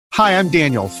Hi, I'm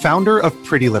Daniel, founder of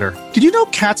Pretty Litter. Did you know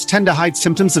cats tend to hide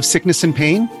symptoms of sickness and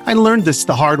pain? I learned this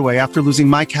the hard way after losing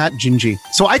my cat, Gingy.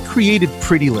 So I created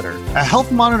Pretty Litter, a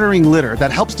health monitoring litter that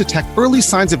helps detect early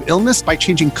signs of illness by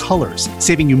changing colors,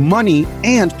 saving you money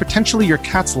and potentially your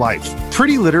cat's life.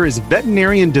 Pretty Litter is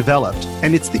veterinarian developed,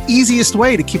 and it's the easiest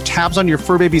way to keep tabs on your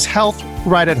fur baby's health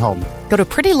right at home. Go to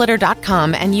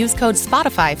prettylitter.com and use code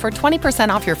SPOTIFY for 20%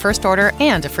 off your first order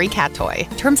and a free cat toy.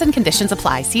 Terms and conditions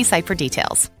apply. See site for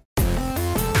details.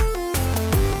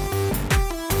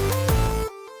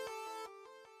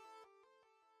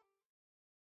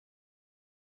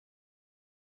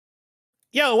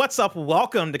 Yo, what's up?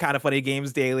 Welcome to Kind of Funny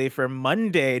Games Daily for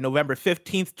Monday, November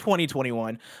 15th,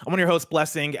 2021. I'm one of your hosts,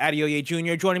 Blessing Adeoye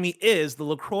Jr. Joining me is the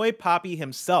LaCroix Poppy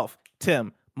himself,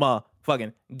 Tim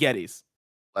fucking Geddes.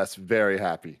 Les, very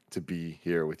happy to be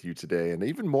here with you today, and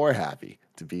even more happy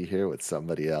to be here with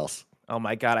somebody else. Oh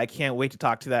my God, I can't wait to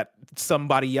talk to that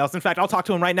somebody else. In fact, I'll talk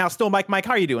to him right now. Still, Mike,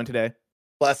 how are you doing today?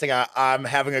 Blessing, I'm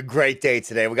having a great day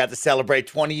today. We got to celebrate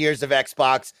 20 years of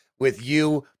Xbox with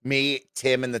you, me,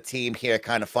 Tim, and the team here,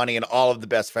 Kind of Funny, and all of the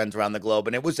best friends around the globe.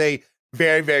 And it was a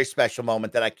very, very special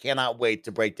moment that I cannot wait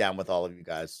to break down with all of you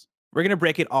guys. We're going to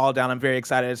break it all down. I'm very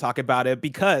excited to talk about it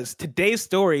because today's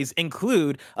stories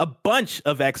include a bunch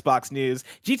of Xbox news,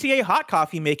 GTA Hot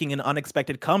Coffee making an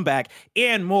unexpected comeback,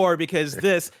 and more because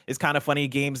this is Kind of Funny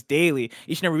Games Daily.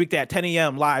 Each and every weekday at 10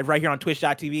 a.m. live right here on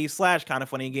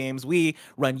twitch.tv/kindoffunnygames. We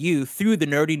run you through the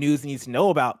nerdy news you need to know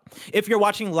about. If you're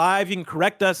watching live, you can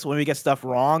correct us when we get stuff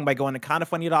wrong by going to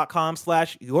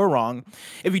kindoffunny.com/you're wrong.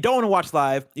 If you don't want to watch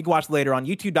live, you can watch later on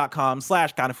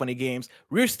youtube.com/kindoffunnygames,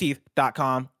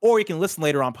 roosterteeth.com, or you can listen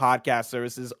later on podcast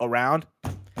services around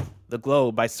the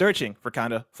globe by searching for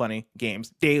Kinda Funny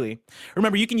Games Daily.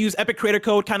 Remember, you can use Epic Creator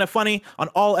Code Kinda Funny on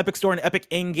all Epic Store and Epic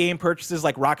in-game purchases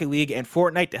like Rocket League and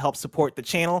Fortnite to help support the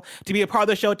channel. To be a part of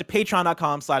the show, to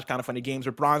patreon.com/kindoffunnygames,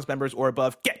 where bronze members or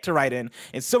above get to write in,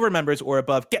 and silver members or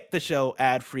above get the show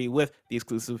ad-free with the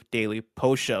exclusive daily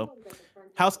post show.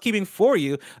 Housekeeping for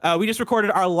you. We just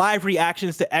recorded our live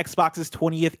reactions to Xbox's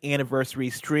 20th anniversary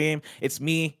stream. It's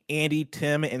me, Andy,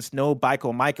 Tim, and Snow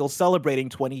Bikel Michael celebrating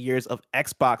 20 years of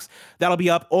Xbox. That'll be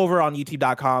up over on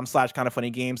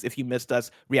youtube.com/kindoffunnygames if you missed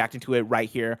us reacting to it right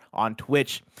here on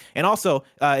Twitch. And also,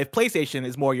 if PlayStation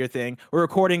is more your thing, we're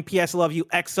recording PS Love You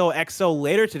XOXO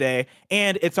later today,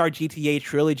 and it's our GTA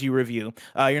Trilogy review.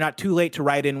 You're not too late to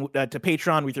write in to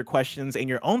Patreon with your questions and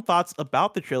your own thoughts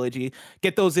about the trilogy.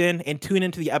 Get those in and tune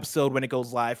into the episode when it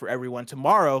goes live for everyone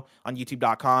tomorrow on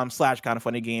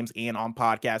youtube.com/kindoffunnygames and on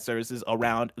podcast services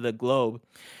around the globe.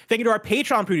 Thank you to our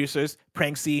Patreon producers,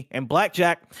 Pranksy and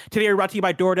Blackjack. Today we're brought to you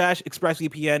by DoorDash,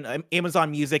 ExpressVPN,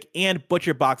 Amazon Music, and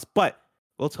ButcherBox, but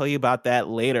we'll tell you about that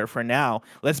later. For now,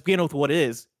 let's begin with what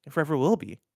is and forever will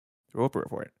be the Roper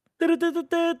Report.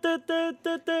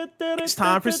 It's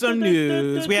time for some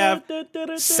news. We have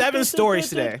 7 stories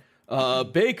today.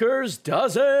 Baker's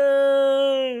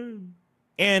dozen.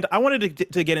 And I wanted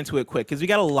to get into it quick because we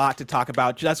got a lot to talk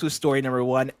about just with story number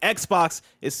 1. Xbox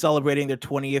is celebrating their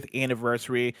 20th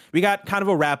anniversary. We got kind of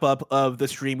a wrap up of the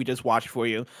stream we just watched for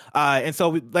you. And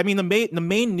so, the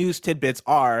main news tidbits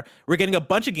are we're getting a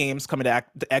bunch of games coming to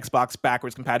Xbox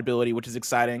backwards compatibility, which is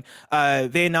exciting.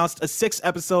 They announced a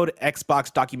 6-episode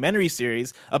Xbox documentary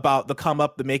series about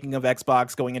the making of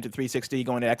Xbox, going into 360,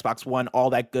 going to Xbox One, all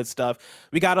that good stuff.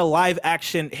 We got a live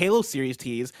action Halo series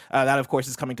tease. That, of course,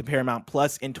 is coming to Paramount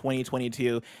Plus in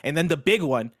 2022. And then the big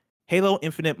one, Halo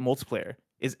Infinite Multiplayer,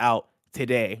 is out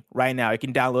today, right now. You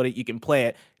can download it, you can play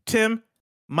it. Tim,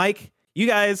 Mike, you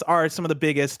guys are some of the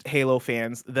biggest Halo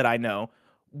fans that I know.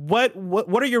 What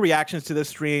are your reactions to this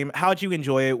stream? How'd you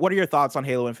enjoy it? What are your thoughts on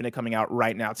Halo Infinite coming out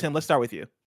right now? Tim, let's start with you.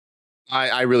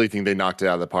 I really think they knocked it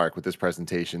out of the park with this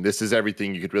presentation. This is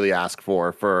everything you could really ask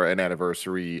for an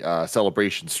anniversary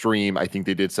celebration stream. I think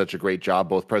they did such a great job,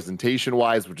 both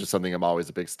presentation-wise, which is something I'm always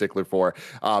a big stickler for,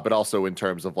 but also in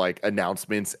terms of like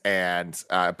announcements and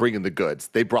bringing the goods.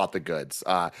 They brought the goods.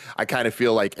 I kind of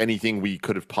feel like anything we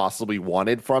could have possibly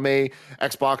wanted from a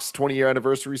Xbox 20-year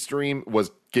anniversary stream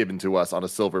was given to us on a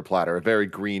silver platter, a very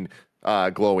green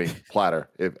glowing platter,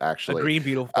 if actually a green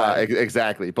beautiful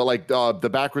exactly. But like the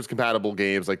backwards compatible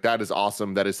games, like that is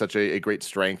awesome. That is such a great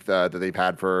strength that they've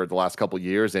had for the last couple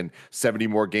years, and 70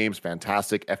 more games,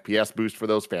 fantastic. FPS boost for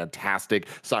those, fantastic.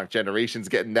 Sonic Generations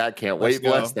getting that, can't wait.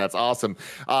 Bless, that's awesome.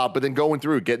 But then going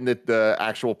through getting the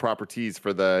actual properties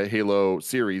for the Halo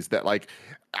series that like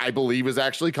I believe is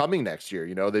actually coming next year.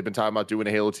 You know, they've been talking about doing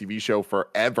a Halo TV show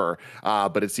forever,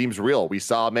 but it seems real. We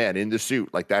saw a man in the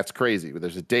suit. Like, that's crazy.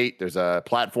 There's a date, there's a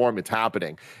platform, it's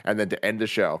happening. And then to end the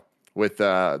show with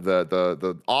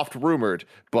the oft rumored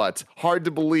but hard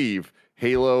to believe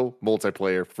Halo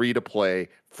multiplayer, free to play,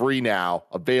 free now,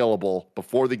 available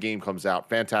before the game comes out.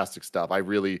 Fantastic stuff.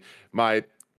 My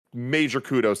major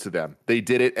kudos to them. They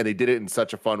did it, and they did it in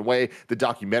such a fun way. The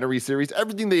documentary series,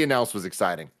 everything they announced was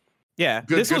exciting. Yeah,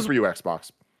 Good for you,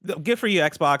 Xbox. Good for you,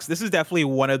 Xbox. This is definitely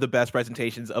one of the best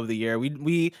presentations of the year.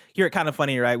 We hear it kind of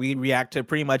funny, right? We react to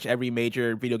pretty much every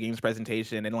major video games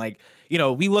presentation, and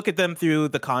we look at them through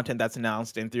the content that's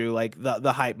announced and through like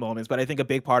the hype moments. But I think a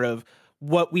big part of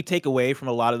what we take away from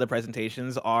a lot of the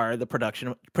presentations are the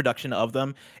production of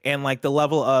them, and like the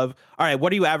level of, all right,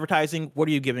 what are you advertising? What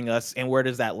are you giving us? And where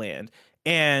does that land?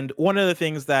 And one of the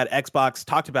things that Xbox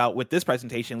talked about with this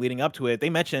presentation leading up to it,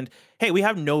 they mentioned, hey, we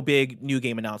have no big new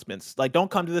game announcements. Like, don't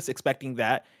come to this expecting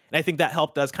that. And I think that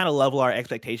helped us kind of level our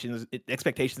expectations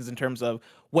in terms of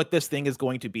what this thing is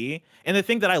going to be. And the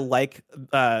thing that I like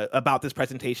about this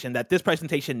presentation, that this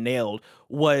presentation nailed,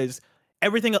 was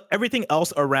everything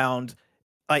else around,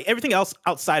 like everything else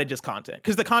outside of just content,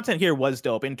 because the content here was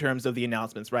dope in terms of the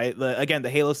announcements, right? The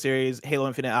Halo series, Halo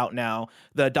Infinite out now,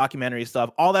 the documentary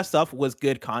stuff, all that stuff was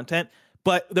good content.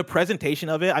 But the presentation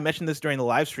of it, I mentioned this during the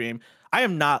live stream, I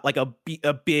am not like a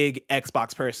big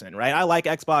Xbox person, right? I like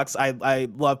Xbox. I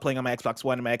love playing on my Xbox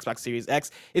One and my Xbox Series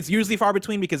X. It's usually far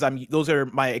between because those are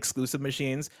my exclusive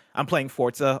machines. I'm playing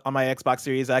Forza on my Xbox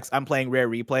Series X. I'm playing Rare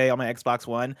Replay on my Xbox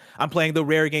One. I'm playing the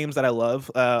rare games that I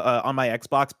love on my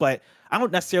Xbox, but I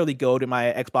don't necessarily go to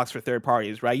my Xbox for third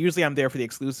parties, right? Usually I'm there for the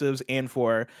exclusives and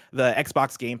for the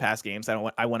Xbox Game Pass games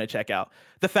I want to check out.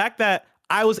 The fact that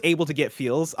I was able to get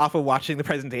feels off of watching the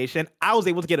presentation. I was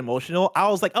able to get emotional. I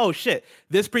was like, oh shit,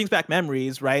 this brings back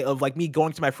memories, right? Of like me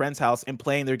going to my friend's house and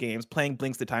playing their games, playing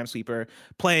Blinks the Time Sweeper,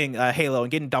 playing Halo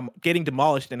and getting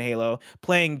demolished in Halo,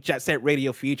 playing Jet Set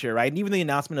Radio Future, right? And even the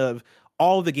announcement of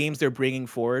all the games they're bringing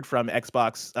forward from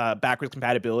Xbox backwards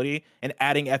compatibility and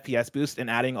adding FPS boost and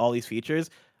adding all these features,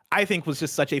 I think was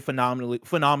just such a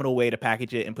phenomenal way to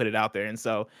package it and put it out there. And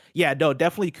so, yeah, no,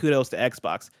 definitely kudos to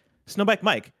Xbox. Snowbike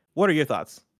Mike, what are your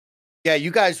thoughts? Yeah,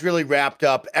 you guys really wrapped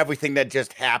up everything that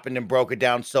just happened and broke it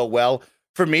down so well.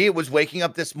 For me, it was waking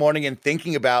up this morning and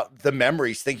thinking about the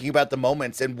memories, thinking about the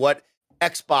moments and what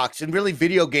Xbox and really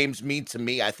video games mean to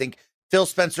me. I think Phil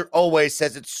Spencer always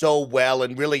says it so well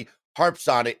and really harps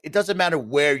on it. It doesn't matter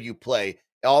where you play.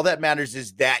 All that matters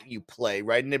is that you play,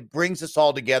 right? And it brings us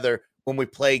all together when we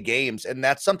play games. And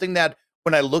that's something that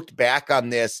when I looked back on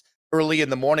this early in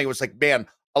the morning, it was like, man,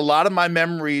 a lot of my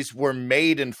memories were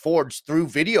made and forged through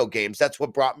video games. That's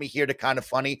what brought me here to Kind of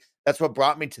Funny. That's what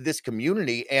brought me to this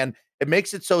community. And it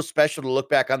makes it so special to look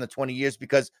back on the 20 years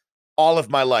because all of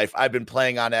my life I've been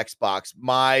playing on Xbox.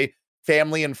 My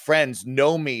family and friends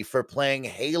know me for playing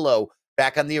Halo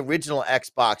back on the original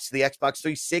Xbox, the Xbox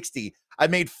 360. I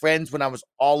made friends when I was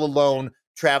all alone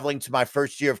traveling to my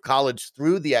first year of college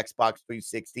through the Xbox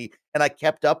 360, and I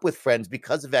kept up with friends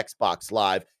because of Xbox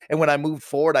Live. And when I moved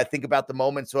forward, I think about the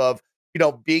moments of,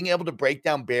 being able to break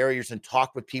down barriers and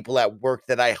talk with people at work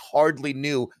that I hardly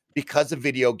knew because of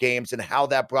video games and how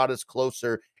that brought us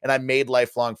closer. And I made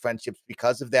lifelong friendships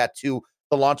because of that, to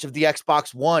the launch of the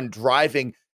Xbox One,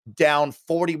 driving down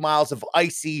 40 miles of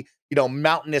icy,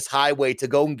 mountainous highway to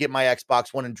go and get my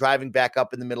Xbox One and driving back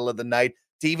up in the middle of the night,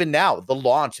 to even now, the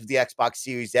launch of the Xbox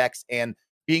Series X and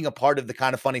being a part of the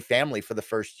Kind of Funny family for the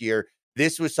first year.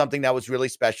 This was something that was really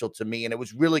special to me. And it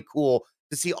was really cool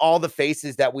to see all the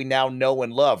faces that we now know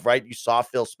and love, right? You saw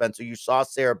Phil Spencer, you saw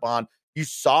Sarah Bond, you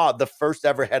saw the first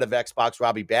ever head of Xbox,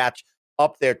 Robbie Batch,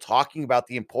 up there talking about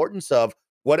the importance of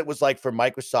what it was like for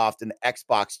Microsoft and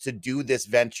Xbox to do this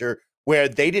venture where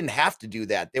they didn't have to do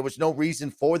that. There was no reason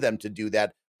for them to do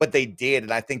that, but they did.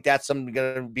 And I think that's something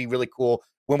going to be really cool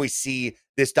when we see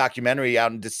this documentary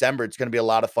out in December. It's going to be a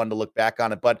lot of fun to look back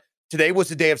on it. But today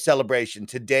was a day of celebration.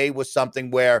 Today was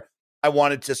something where I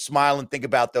wanted to smile and think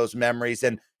about those memories.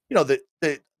 And,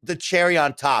 the cherry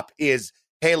on top is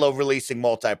Halo releasing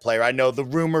multiplayer. I know the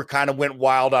rumor kind of went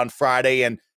wild on Friday,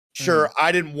 and sure,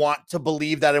 I didn't want to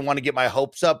believe that. I didn't want to get my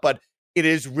hopes up, but it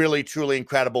is really, truly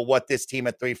incredible what this team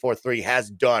at 343 has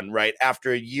done, right?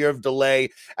 After a year of delay,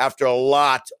 after a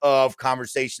lot of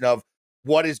conversation of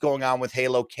what is going on with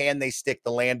Halo, can they stick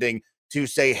the landing to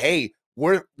say, hey,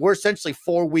 we're essentially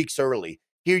 4 weeks early.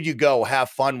 Here you go, have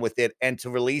fun with it. And to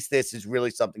release this is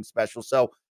really something special.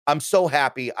 So I'm so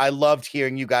happy. I loved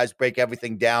hearing you guys break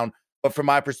everything down. But from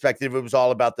my perspective, it was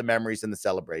all about the memories and the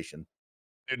celebration.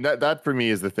 And that for me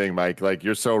is the thing, Mike. Like,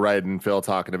 you're so right, and Phil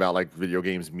talking about like video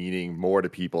games meaning more to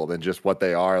people than just what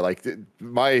they are. Like,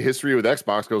 my history with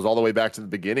Xbox goes all the way back to the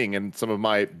beginning, and some of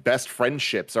my best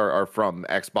friendships are from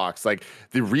Xbox. Like,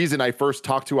 the reason I first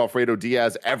talked to Alfredo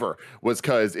Diaz ever was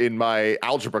because in my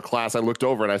algebra class, I looked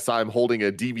over and I saw him holding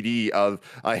a DVD of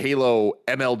a Halo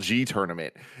MLG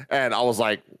tournament, and I was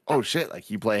like, "Oh shit! Like,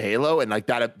 you play Halo?" And like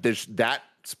that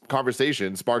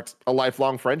conversation sparked a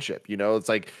lifelong friendship. You know, it's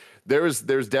like there's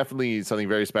definitely something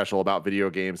very special about video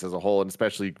games as a whole, and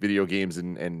especially video games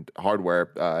and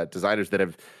hardware designers that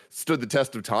have stood the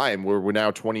test of time. We're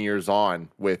now 20 years on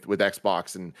with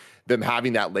Xbox, and them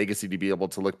having that legacy to be able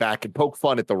to look back and poke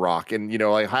fun at The Rock, and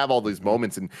I have all these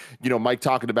moments. And Mike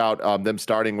talking about them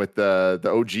starting with the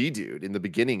OG dude in the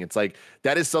beginning. It's like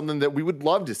that is something that we would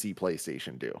love to see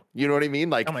PlayStation do. You know what I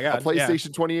mean? Like, oh my God, a PlayStation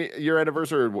 20-year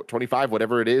anniversary or 25,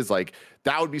 whatever it is. Like,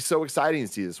 that would be so exciting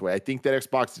to see this way. I think that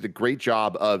Xbox did a great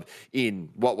job of, in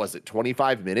what was it,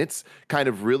 25 minutes, kind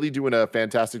of really doing a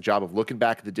fantastic job of looking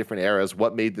back at the different eras,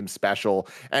 what made them special.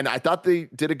 And I thought they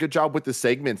did a good job with the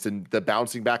segments and the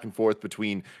bouncing back and forth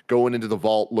between going into the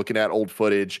vault, looking at old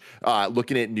footage,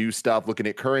 looking at new stuff, looking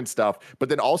at current stuff, but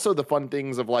then also the fun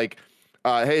things of like,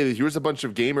 hey, here's a bunch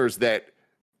of gamers that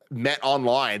met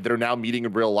online that are now meeting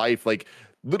in real life. Like,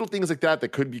 little things like that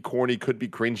could be corny, could be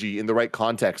cringy in the right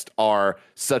context are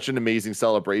such an amazing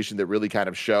celebration that really kind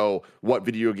of show what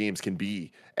video games can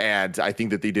be. And I think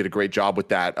that they did a great job with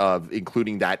that, of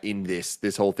including that in this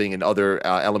whole thing, and other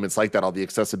elements like that, all the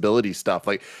accessibility stuff.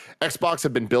 Like, Xbox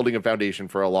have been building a foundation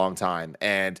for a long time,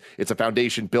 and it's a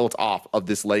foundation built off of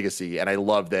this legacy. And I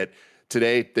love that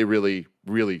today they really,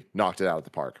 really knocked it out of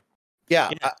the park. Yeah.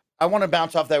 I want to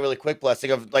bounce off that really quick, Blessing,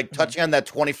 of like touching on that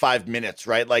 25 minutes,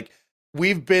 right? Like,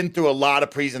 we've been through a lot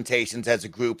of presentations as a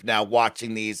group now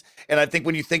watching these. And I think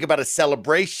when you think about a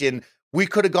celebration, we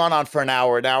could have gone on for an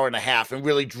hour and a half and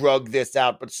really drug this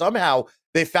out. But somehow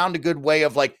they found a good way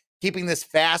of like keeping this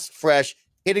fast, fresh,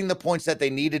 hitting the points that they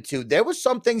needed to. There were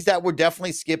some things that were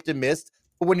definitely skipped and missed.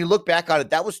 But when you look back on it,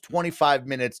 that was 25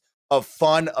 minutes of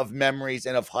fun, of memories,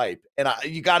 and of hype. And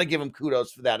you got to give them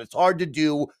kudos for that. It's hard to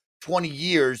do 20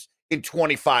 years in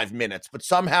 25 minutes, but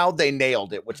somehow they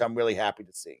nailed it, which I'm really happy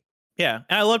to see. Yeah,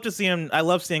 and I love to see them. I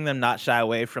love seeing them not shy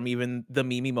away from even the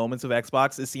meme moments of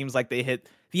Xbox. It seems like they hit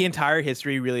the entire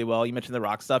history really well. You mentioned the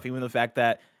Rock stuff, even the fact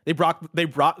that they brought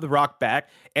the Rock back,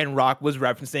 and Rock was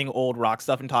referencing old Rock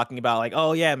stuff and talking about like,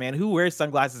 oh yeah, man, who wears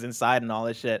sunglasses inside and all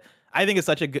this shit. I think it's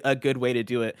such a good way to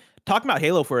do it. Talking about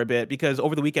Halo for a bit, because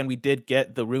over the weekend we did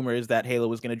get the rumors that Halo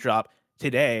was going to drop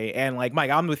today, and like Mike,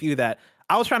 I'm with you that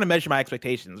I was trying to measure my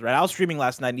expectations. Right, I was streaming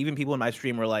last night, and even people in my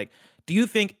stream were like, do you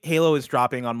think Halo is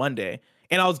dropping on Monday?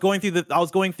 And I was going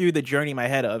through the journey in my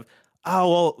head of,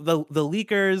 oh, well, the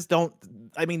leakers don't,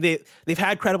 I mean, they've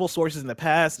had credible sources in the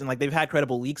past, and like they've had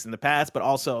credible leaks in the past, but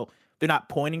also they're not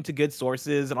pointing to good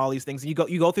sources and all these things. And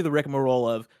you go through the rigmarole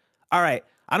of, all right,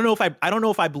 I don't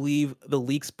know if I believe the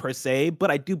leaks per se, but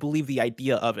I do believe the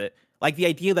idea of it. Like, the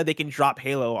idea that they can drop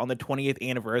Halo on the 20th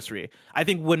anniversary, I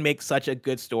think would make such a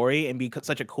good story and be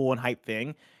such a cool and hype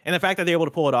thing. And the fact that they're able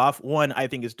to pull it off, one, I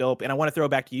think is dope. And I want to throw it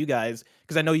back to you guys,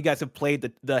 because I know you guys have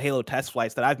played the Halo test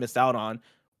flights that I've missed out on.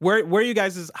 Where are you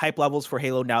guys' hype levels for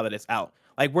Halo now that it's out?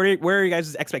 Like, where are you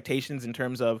guys' expectations in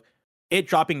terms of it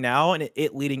dropping now and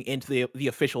it leading into the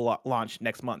official launch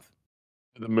next month?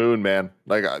 The moon, man.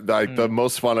 Like the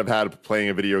most fun I've had playing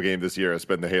a video game this year has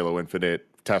been the Halo Infinite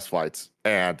test flights.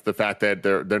 And the fact that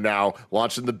they're now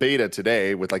launching the beta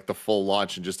today with like the full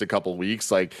launch in just a couple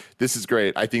weeks, like, this is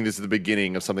great. I think this is the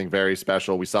beginning of something very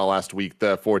special. We saw last week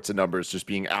the Forza numbers just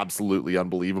being absolutely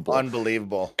unbelievable.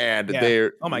 And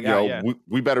they're, oh my God,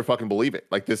 we better fucking believe it.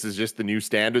 Like, this is just the new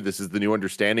standard. This is the new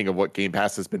understanding of what Game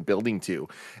Pass has been building to.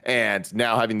 And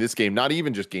now having this game, not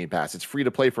even just Game Pass, it's free to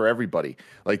play for everybody.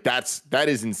 Like, that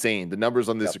is insane. The numbers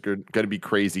on this are going to be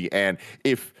crazy. And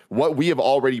if what we have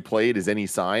already played is any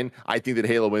sign, I think that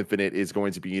Halo Infinite is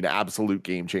going to be an absolute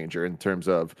game changer in terms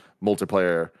of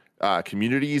multiplayer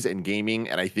communities and gaming.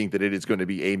 And I think that it is going to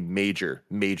be a major,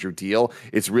 major deal.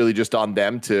 It's really just on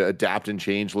them to adapt and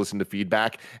change, listen to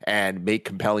feedback, and make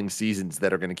compelling seasons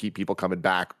that are going to keep people coming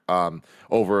back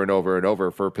over and over and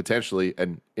over for potentially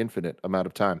an infinite amount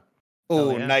of time.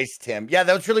 Oh, yeah. Nice, Tim. Yeah,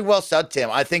 that was really well said, Tim.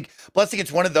 I think, Blessing,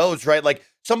 it's one of those, right? Like,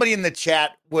 somebody in the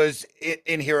chat was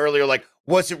in here earlier, like,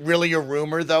 was it really a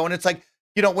rumor, though? And it's like,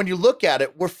 when you look at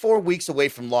it, we're 4 weeks away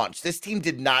from launch. This team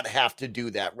did not have to do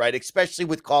that, right? Especially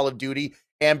with Call of Duty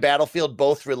and Battlefield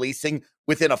both releasing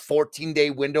within a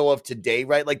 14-day window of today,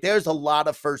 right? Like, there's a lot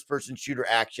of first-person shooter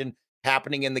action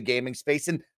happening in the gaming space.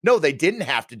 And no, they didn't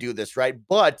have to do this, right?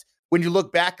 But when you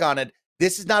look back on it,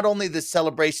 this is not only the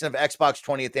celebration of Xbox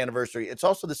 20th anniversary, it's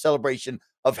also the celebration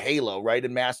of Halo, right?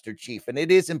 And Master Chief. And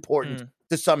it is important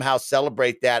to somehow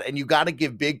celebrate that. And you got to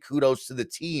give big kudos to the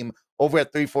team over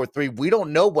at 343. We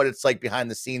don't know what it's like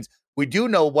behind the scenes. We do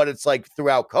know what it's like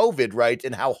throughout COVID, right?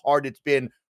 And how hard it's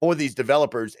been for these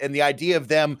developers. And the idea of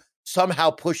them somehow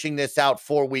pushing this out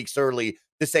 4 weeks early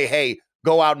to say, hey,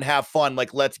 go out and have fun,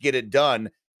 like, let's get it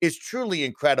done, is truly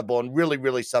incredible and really,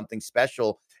 really something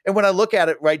special. And when I look at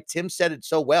it, right, Tim said it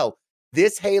so well.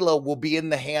 This Halo will be in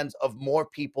the hands of more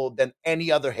people than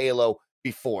any other Halo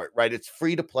before it, right? It's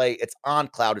free to play. It's on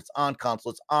cloud. It's on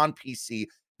console. It's on PC.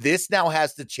 This now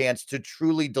has the chance to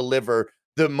truly deliver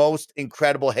the most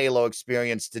incredible Halo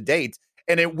experience to date.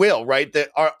 And it will, right?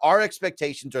 Our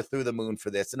expectations are through the moon for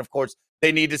this. And of course,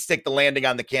 they need to stick the landing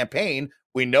on the campaign.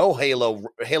 We know Halo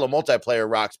multiplayer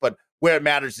rocks, but where it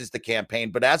matters is the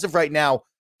campaign. But as of right now,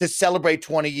 to celebrate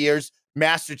 20 years,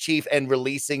 Master Chief and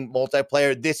releasing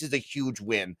multiplayer, this is a huge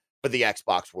win for the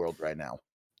Xbox world right now.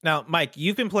 Now, Mike,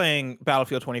 you've been playing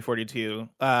Battlefield 2042.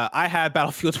 I have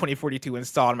Battlefield 2042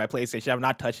 installed on my PlayStation. I have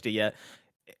not touched it yet.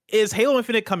 Is Halo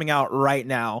Infinite coming out right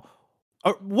now?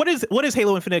 Or what is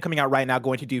Halo Infinite coming out right now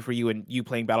going to do for you and you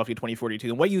playing Battlefield 2042?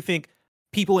 And what do you think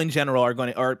people in general are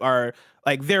going to are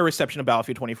like their reception of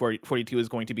Battlefield 2042 is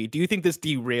going to be? Do you think this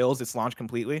derails its launch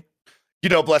completely? You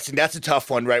know, Blessing, that's a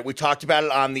tough one, right? We talked about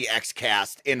it on the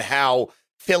XCast and how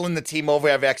Phil and the team over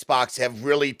at Xbox have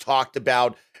really talked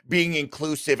about being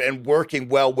inclusive and working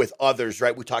well with others,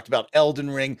 right? We talked about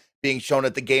Elden Ring being shown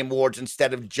at the Game Awards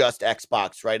instead of just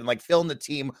Xbox, right? And like Phil and the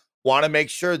team want to make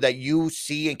sure that you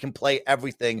see and can play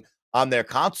everything on their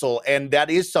console. And that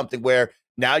is something where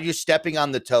now you're stepping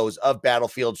on the toes of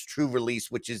Battlefield's true release,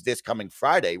 which is this coming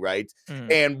Friday, right?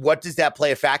 And what does that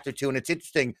play a factor to? And it's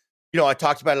interesting, you know, I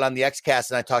talked about it on the XCast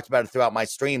and I talked about it throughout my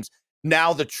streams.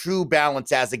 Now the true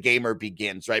balance as a gamer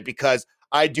begins, right? Because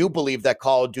I do believe that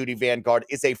Call of Duty Vanguard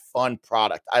is a fun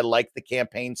product. I like the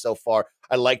campaign so far.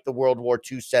 I like the World War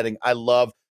II setting. I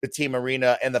love the team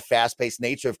arena and the fast-paced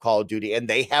nature of Call of Duty. And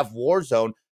they have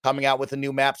Warzone coming out with a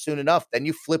new map soon enough. Then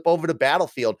you flip over to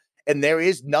Battlefield, and there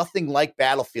is nothing like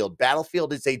Battlefield.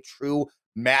 Battlefield is a true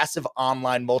massive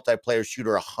online multiplayer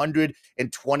shooter,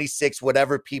 126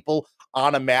 whatever people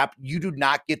on a map. You do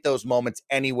not get those moments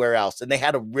anywhere else. And they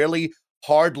had a really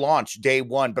hard launch day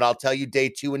one, but I'll tell you, day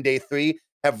two and day three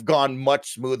have gone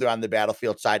much smoother on the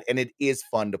Battlefield side, and it is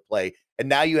fun to play. And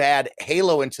now you add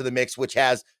Halo into the mix, which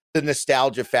has the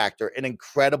nostalgia factor, an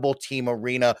incredible team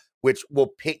arena, which will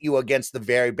pit you against the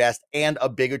very best, and a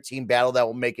bigger team battle that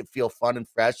will make it feel fun and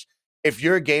fresh. If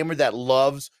you're a gamer that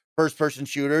loves first-person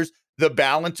shooters, the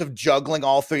balance of juggling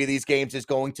all three of these games is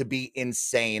going to be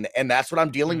insane. And that's what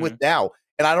I'm dealing with now.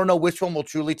 And I don't know which one will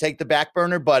truly take the back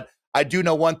burner, but I do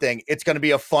know one thing. It's going to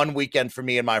be a fun weekend for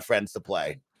me and my friends to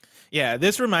play. Yeah,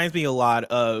 this reminds me a lot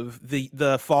of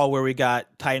the fall where we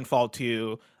got Titanfall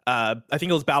 2. I think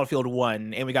it was Battlefield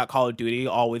 1, and we got Call of Duty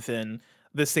all within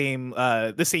the same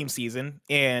season.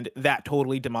 And that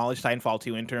totally demolished Titanfall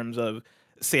 2 in terms of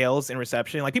sales and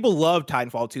reception. Like, people love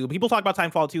Titanfall 2. People talk about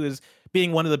Titanfall 2 as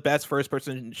being one of the best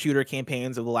first-person shooter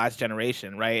campaigns of the last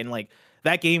generation, right? And like,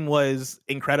 that game was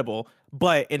incredible.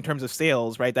 But in terms of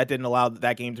sales, right, that didn't allow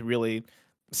that game to really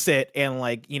sit and,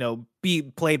 like, you know, be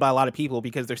played by a lot of people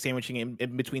because they're sandwiching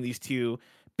in between these two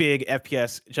big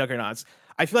FPS juggernauts.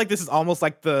 I feel like this is almost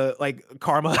like the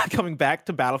karma coming back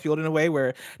to Battlefield in a way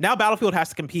where now Battlefield has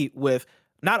to compete with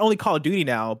not only Call of Duty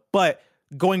now, but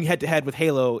going head to head with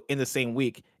Halo in the same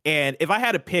week. And if I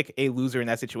had to pick a loser in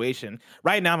that situation,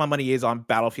 right now my money is on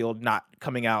Battlefield not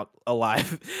coming out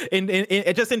alive. And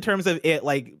just in terms of it,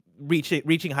 like,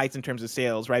 reaching heights in terms of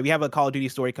sales, right? We have a Call of Duty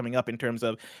story coming up in terms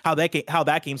of how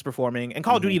that game's performing, and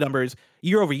Call of Duty numbers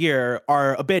year over year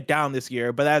are a bit down this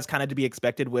year, but that's kind of to be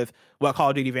expected with what Call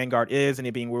of Duty Vanguard is, and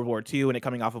it being World War II, and it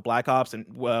coming off of Black Ops and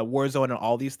Warzone and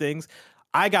all these things.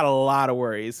 I got a lot of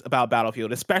worries about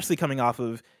Battlefield, especially coming off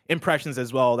of impressions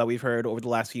as well that we've heard over the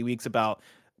last few weeks about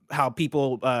how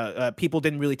people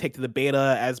didn't really take to the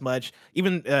beta as much.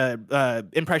 Even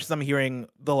impressions I'm hearing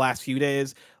the last few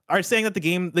days are saying that the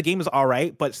game is all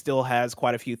right, but still has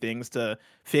quite a few things to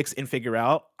fix and figure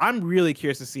out. I'm really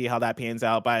curious to see how that pans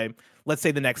out by, let's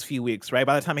say, the next few weeks, right?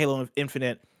 By the time Halo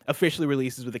Infinite officially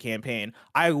releases with the campaign,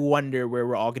 I wonder where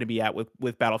we're all going to be at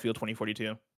with Battlefield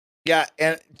 2042. Yeah,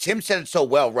 and Tim said it so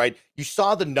well, right? You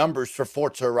saw the numbers for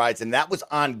Forza Horizon. That was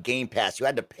on Game Pass. You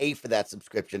had to pay for that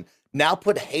subscription. Now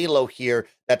put Halo here,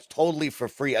 that's totally for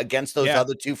free, against those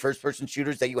other two first-person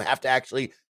shooters that you have to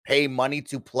actually pay money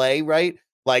to play, right?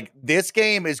 Like, this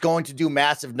game is going to do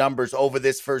massive numbers over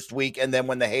this first week, and then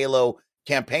when the Halo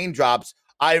campaign drops,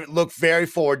 I look very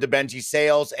forward to Bungie's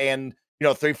sales and,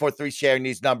 343 sharing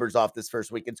these numbers off this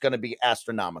first week. It's going to be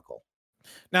astronomical.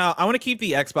 Now, I want to keep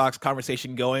the Xbox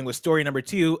conversation going with story number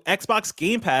 2. Xbox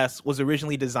Game Pass was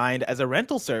originally designed as a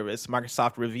rental service,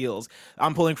 Microsoft reveals.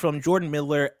 I'm pulling from Jordan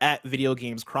Midler at Video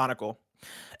Games Chronicle.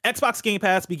 Xbox Game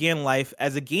Pass began life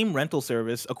as a game rental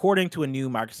service, according to a new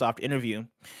Microsoft interview.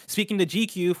 Speaking to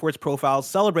GQ for its profile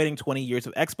celebrating 20 years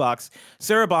of Xbox,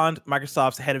 Sarah Bond,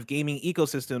 Microsoft's head of gaming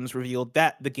ecosystems, revealed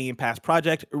that the Game Pass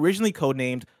project, originally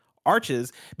codenamed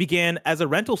Arches, began as a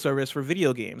rental service for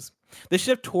video games. The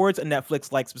shift towards a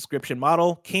Netflix-like subscription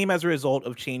model came as a result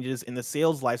of changes in the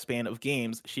sales lifespan of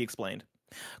games, she explained.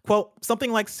 Quote,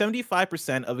 something like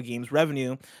 75% of a game's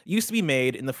revenue used to be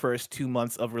made in the first 2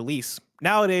 months of release.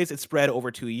 Nowadays, it's spread over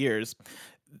 2 years.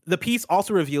 The piece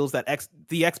also reveals that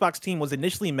the Xbox team was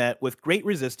initially met with great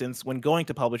resistance when going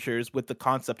to publishers with the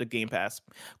concept of Game Pass.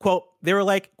 Quote, they were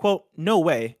like, quote, no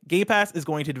way, Game Pass is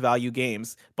going to devalue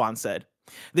games, Bond said.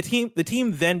 The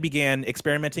team then began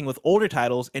experimenting with older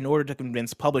titles in order to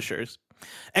convince publishers.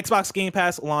 Xbox Game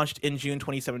Pass launched in June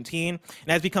 2017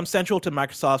 and has become central to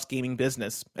Microsoft's gaming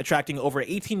business, attracting over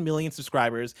 18 million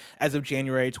subscribers as of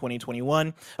January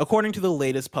 2021, according to the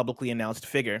latest publicly announced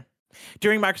figure.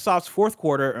 During Microsoft's fourth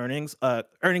quarter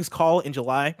earnings call in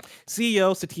July,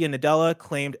 CEO Satya Nadella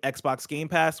claimed Xbox Game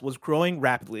Pass was growing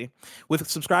rapidly, with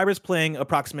subscribers playing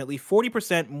approximately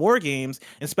 40% more games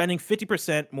and spending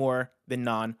 50% more than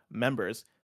non-members.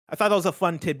 I thought that was a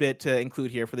fun tidbit to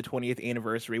include here for the 20th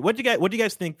anniversary. What do you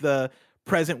guys think the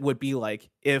present would be like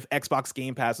if Xbox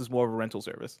Game Pass was more of a rental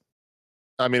service?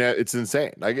 I mean, it's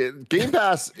insane. Like, Game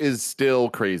Pass is still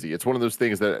crazy. It's one of those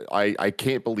things that I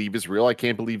can't believe is real. I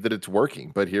can't believe that it's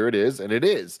working, but here it is, and it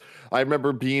is. I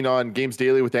remember being on Games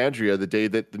Daily with Andrea the day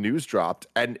that the news dropped,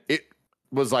 and it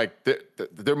was like,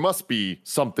 there must be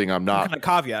something I'm not. Kind of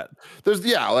caveat.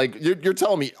 You're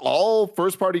telling me all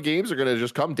first-party games are going to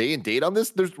just come day and date on this?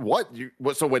 There's what?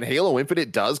 So when Halo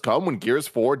Infinite does come, when Gears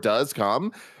 4 does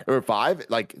come, or 5,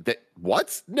 like that,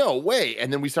 what? No way.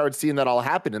 And then we started seeing that all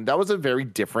happen, and that was a very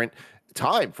different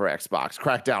time for Xbox.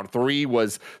 Crackdown 3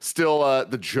 was still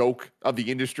the joke of the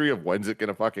industry of when's it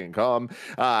gonna fucking come,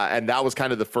 and that was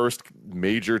kind of the first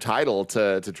major title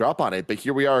to drop on it. But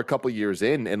here we are a couple years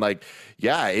in, and like,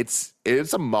 yeah, it's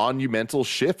a monumental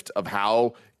shift of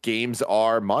how games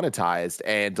are monetized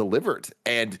and delivered,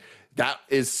 and that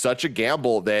is such a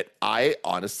gamble that I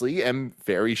honestly am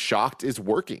very shocked is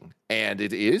working. And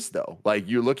it is, though. Like,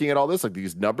 you're looking at all this, like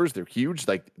these numbers, they're huge.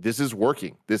 Like, this is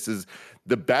working. This is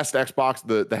the best Xbox,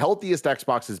 the healthiest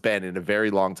Xbox has been in a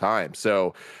very long time.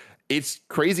 So it's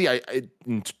crazy.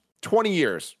 In 20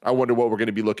 years, I wonder what we're going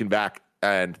to be looking back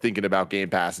and thinking about Game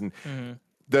Pass. And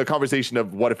the conversation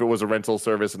of what if it was a rental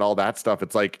service and all that stuff.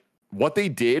 It's like, what they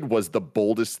did was the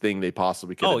boldest thing they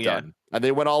possibly could have done. And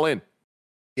they went all in.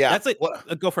 Yeah. That's like,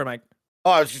 go for it, Mike.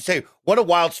 Oh, I was just saying, what a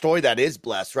wild story that is,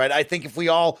 Bless, right? I think if we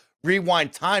all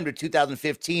rewind time to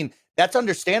 2015, that's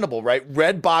understandable, right?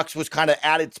 Redbox was kind of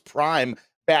at its prime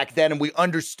back then, and we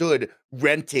understood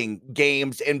renting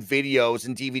games and videos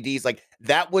and DVDs. Like,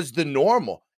 that was the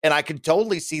normal. And I could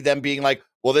totally see them being like,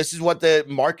 well, this is what the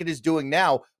market is doing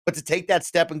now. But to take that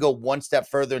step and go one step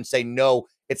further and say, no,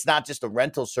 it's not just a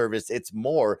rental service, it's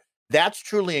more. That's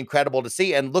truly incredible to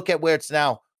see. And look at where it's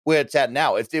at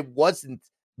now. If it wasn't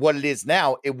what it is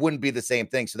now, it wouldn't be the same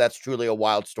thing. So that's truly a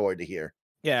wild story to hear.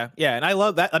 Yeah. And I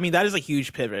love that. I mean, that is a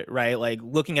huge pivot, right? Like,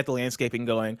 looking at the landscape and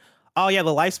going, oh yeah,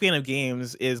 the lifespan of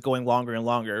games is going longer and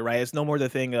longer, right? It's no more the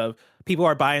thing of people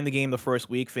are buying the game the first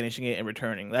week, finishing it, and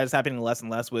returning. That is happening less and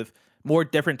less with more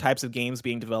different types of games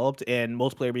being developed and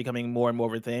multiplayer becoming more and more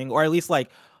of a thing, or at least like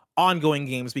ongoing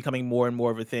games becoming more and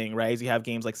more of a thing, right? As you have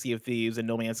games like Sea of Thieves and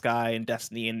No Man's Sky and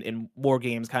Destiny and more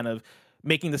games kind of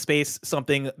making the space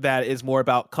something that is more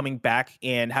about coming back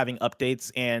and having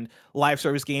updates, and live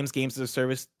service games as a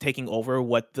service taking over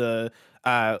what the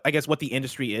I guess what the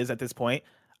industry is at this point.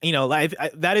 You know,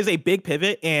 that is a big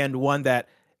pivot, and one that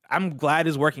I'm glad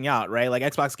is working out, right? Like,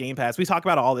 Xbox Game Pass, we talk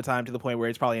about it all the time to the point where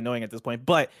it's probably annoying at this point,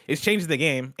 but it's changing the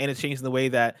game, and it's changing the way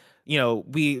that, you know,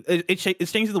 it's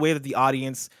changing the way that the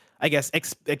audience, I guess,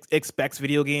 expects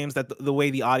video games, that the way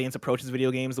the audience approaches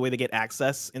video games, the way they get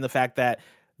access, and the fact that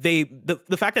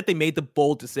the fact that they made the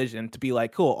bold decision to be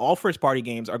like, cool, all first party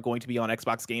games are going to be on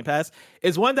Xbox Game Pass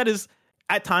is one that is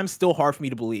at times still hard for me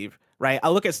to believe, right? I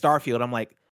look at Starfield, I'm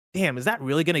like, damn, is that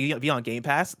really going to be on Game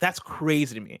Pass? That's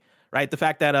crazy to me, right? The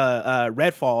fact that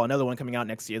Redfall, another one coming out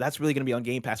next year, that's really going to be on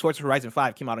Game Pass. Forza Horizon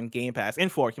 5 came out on Game Pass,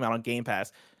 and 4 came out on Game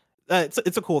Pass. It's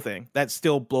a cool thing. That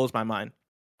still blows my mind.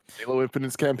 Halo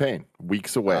Infinite's campaign,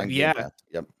 weeks away. Yeah.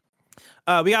 Yep.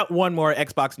 We got one more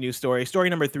Xbox news story. Story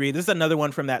number 3. This is another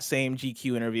one from that same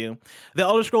GQ interview. The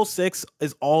Elder Scrolls 6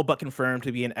 is all but confirmed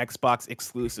to be an Xbox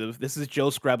exclusive. This is Joe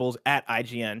Screbbles at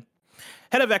IGN.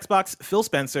 Head of Xbox, Phil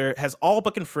Spencer, has all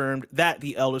but confirmed that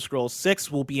The Elder Scrolls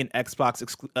 6 will be an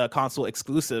Xbox console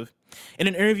exclusive. In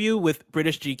an interview with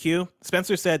British GQ,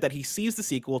 Spencer said that he sees the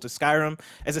sequel to Skyrim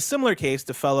as a similar case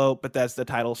to fellow Bethesda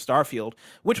title Starfield,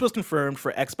 which was confirmed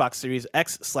for Xbox Series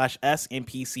X/S and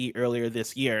PC earlier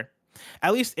this year.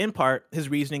 At least in part, his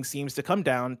reasoning seems to come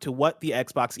down to what the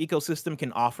Xbox ecosystem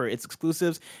can offer its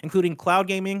exclusives, including cloud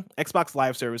gaming, Xbox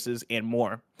Live services, and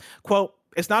more. Quote,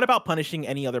 "It's not about punishing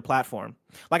any other platform.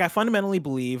 Like, I fundamentally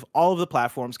believe all of the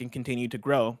platforms can continue to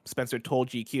grow," Spencer told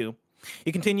GQ.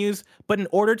 He continues, "But in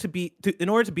order to be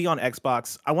on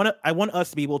Xbox, I want us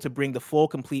to be able to bring the full,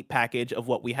 complete package of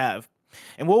what we have.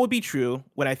 And that would be true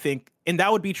when I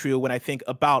think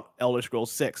about Elder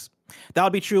Scrolls 6. That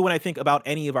would be true when I think about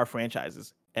any of our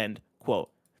franchises." End quote.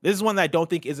 This is one that I don't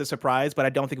think is a surprise, but I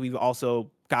don't think we've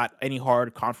also got any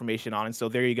hard confirmation on. And so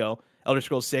there you go. Elder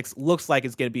Scrolls 6 looks like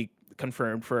it's going to be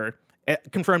confirmed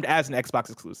as an Xbox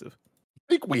exclusive.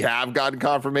 I think we have gotten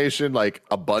confirmation like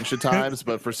a bunch of times,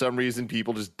 but for some reason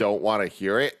people just don't want to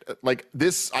hear it. Like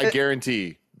this, I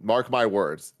guarantee, mark my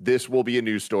words, this will be a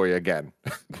news story again.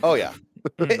 Oh yeah.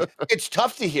 It's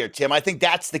tough to hear, Tim. I think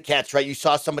that's the catch, right? You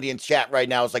saw somebody in chat right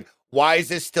now. It's like, why is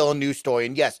this still a news story?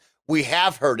 And yes, we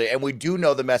have heard it and we do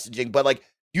know the messaging, but like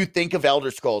you think of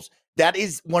Elder Scrolls, that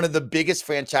is one of the biggest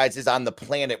franchises on the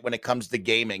planet when it comes to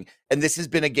gaming. And this has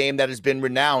been a game that has been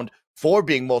renowned for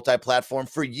being multi-platform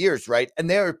for years, right? And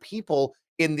there are people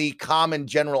in the common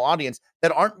general audience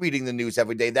that aren't reading the news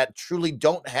every day that truly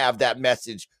don't have that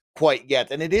message quite yet.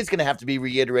 And it is going to have to be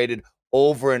reiterated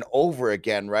over and over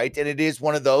again, right? And it is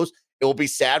one of those, it will be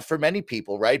sad for many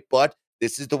people, right? But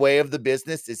this is the way of the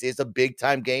business. This is a big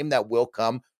time game that will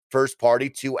come first party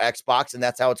to Xbox, and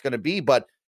that's how it's going to be. But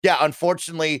yeah,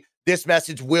 unfortunately, this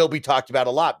message will be talked about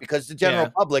a lot because the general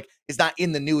public is not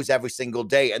in the news every single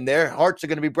day, and their hearts are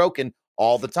going to be broken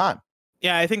all the time.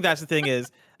 Yeah, I think that's the thing is,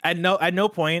 at no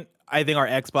point I think our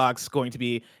Xbox going to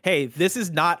be, hey, this is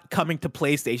not coming to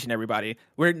PlayStation, everybody.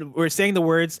 We're saying the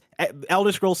words,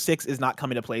 Elder Scrolls 6 is not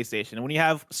coming to PlayStation. And when you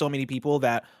have so many people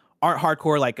that aren't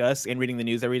hardcore like us and reading the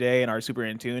news every day and are super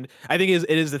in tune, I think it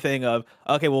is the thing of,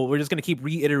 okay, well, we're just going to keep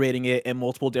reiterating it in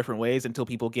multiple different ways until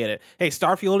people get it. Hey,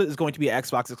 Starfield is going to be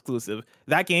Xbox exclusive.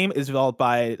 That game is developed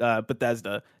by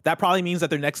Bethesda. That probably means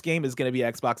that their next game is going to be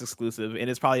Xbox exclusive, and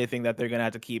it's probably a thing that they're going to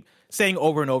have to keep saying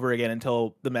over and over again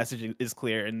until the message is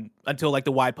clear and until like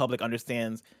the wide public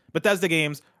understands Bethesda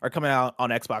games are coming out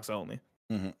on Xbox only.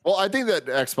 Mm-hmm. Well, I think that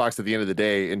Xbox at the end of the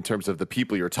day, in terms of the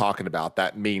people you're talking about,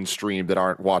 that mainstream that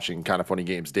aren't watching Kind of Funny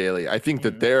Games daily, I think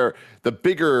that they're the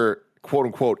bigger quote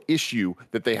unquote issue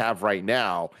that they have right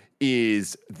now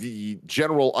is the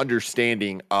general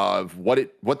understanding of what the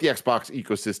Xbox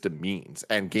ecosystem means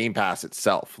and Game Pass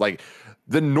itself. Like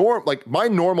my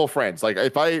normal friends, like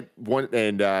if I went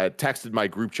and texted my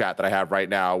group chat that I have right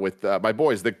now with my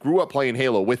boys that grew up playing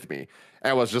Halo with me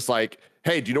and was just like,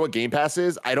 hey, do you know what Game Pass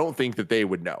is? I don't think that they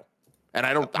would know. And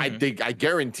I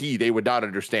guarantee they would not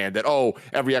understand that, oh,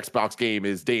 every Xbox game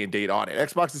is day and date on it.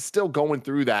 Xbox is still going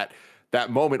through that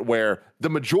moment where the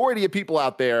majority of people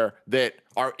out there that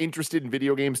are interested in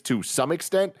video games to some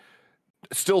extent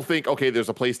still think, okay, there's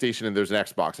a PlayStation and there's an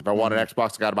Xbox. If I want an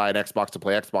Xbox, I got to buy an Xbox to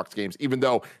play Xbox games, even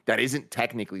though that isn't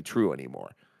technically true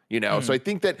anymore. So I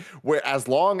think that as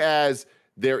long as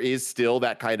there is still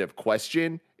that kind of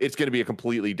question, it's going to be a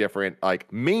completely different,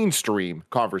 like, mainstream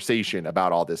conversation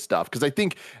about all this stuff. Because I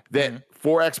think that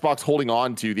for Xbox holding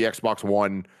on to the Xbox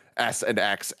One S and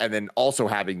X, and then also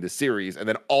having the series, and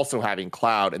then also having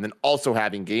cloud, and then also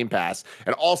having Game Pass,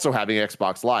 and also having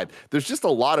Xbox Live, there's just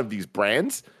a lot of these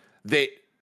brands that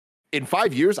in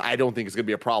 5 years, I don't think it's going to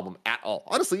be a problem at all.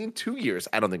 Honestly, in 2 years,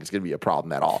 I don't think it's going to be a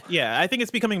problem at all. Yeah, I think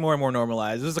it's becoming more and more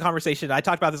normalized. This is a conversation. I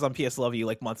talked about this on PS Love You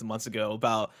like months and months ago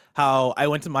about how I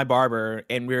went to my barber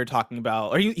and we were talking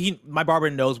about, or my barber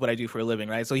knows what I do for a living,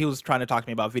 right? So he was trying to talk to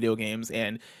me about video games,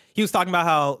 and he was talking about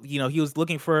how, he was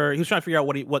trying to figure out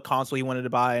what console he wanted to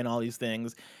buy and all these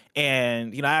things.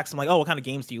 And, I asked him like, oh, what kind of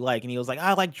games do you like? And he was like,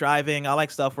 I like driving. I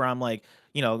like stuff where I'm like,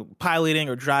 piloting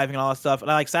or driving and all that stuff.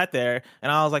 And I sat there and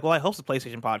I was like, well, I host a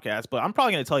PlayStation podcast, but I'm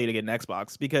probably going to tell you to get an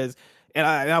Xbox because, and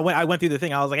I went through the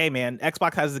thing. I was like, hey man,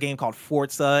 Xbox has this game called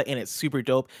Forza and it's super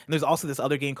dope. And there's also this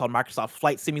other game called Microsoft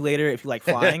Flight Simulator if you like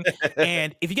flying.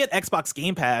 And if you get Xbox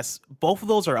Game Pass, both of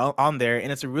those are on there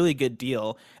and it's a really good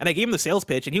deal. And I gave him the sales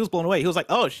pitch and he was blown away. He was like,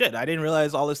 oh shit, I didn't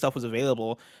realize all this stuff was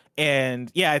available.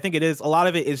 And yeah, I think it is. A lot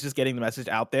of it is just getting the message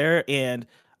out there. And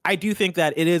I do think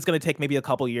that it is going to take maybe a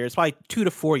couple years, probably 2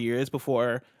 to 4 years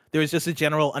before there's just a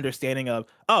general understanding of,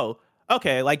 oh,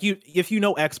 okay, like if you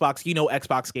know Xbox, you know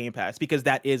Xbox Game Pass, because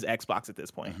that is Xbox at this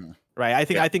point, right? I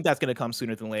think that's going to come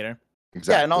sooner than later.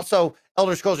 Exactly. Yeah, and also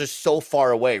Elder Scrolls is so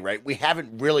far away, right? We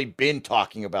haven't really been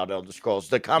talking about Elder Scrolls.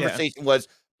 The conversation was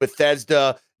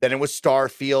Bethesda, then it was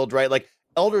Starfield, right? Like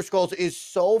Elder Scrolls is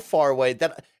so far away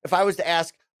that if I was to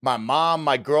ask my mom,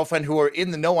 my girlfriend, who are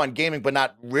in the know on gaming, but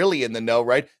not really in the know,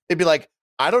 right? They'd be like,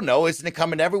 I don't know. Isn't it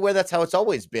coming everywhere? That's how it's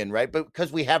always been, right? But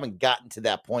because we haven't gotten to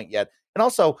that point yet. And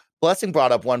also, Blessing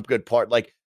brought up one good part.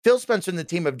 Like Phil Spencer and the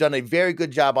team have done a very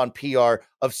good job on PR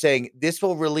of saying this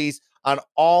will release on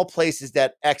all places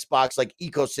that Xbox like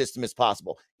ecosystem is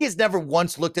possible. He has never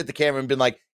once looked at the camera and been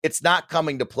like, it's not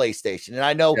coming to PlayStation. And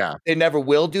I know they never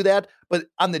will do that, but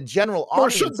on the general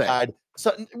audience side,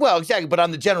 well, exactly. But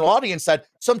on the general audience side,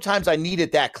 sometimes I need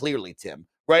it that clearly, Tim,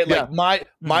 right? Like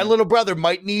my little brother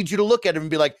might need you to look at him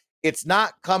and be like, it's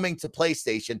not coming to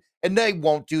PlayStation. And they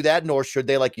won't do that, nor should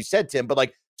they, like you said, Tim. But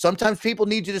like sometimes people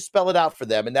need you to spell it out for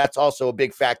them. And that's also a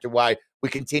big factor why we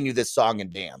continue this song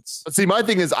and dance. But see, my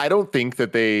thing is, I don't think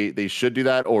that they should do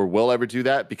that or will ever do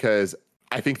that, because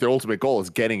I think their ultimate goal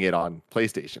is getting it on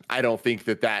PlayStation. I don't think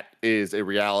that is a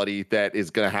reality that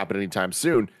is going to happen anytime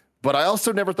soon. But I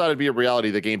also never thought it'd be a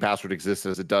reality that Game Pass would exist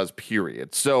as it does,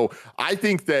 period. So I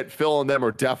think that Phil and them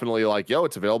are definitely like, yo,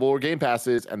 it's available where Game Pass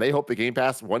is, and they hope the Game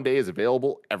Pass one day is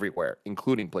available everywhere,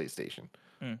 including PlayStation.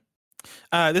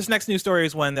 This next news story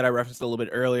is one that I referenced a little bit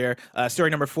earlier. Story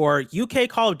number 4, UK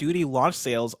Call of Duty launch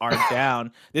sales are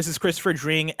down. This is Christopher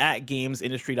Dring at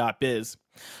gamesindustry.biz.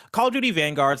 Call of Duty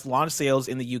Vanguard's launch sales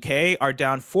in the UK are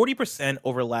down 40%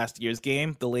 over last year's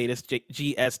game, the latest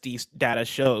GSD data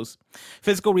shows.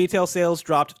 Physical retail sales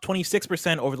dropped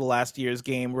 26% over the last year's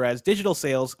game, whereas digital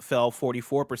sales fell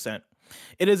 44%.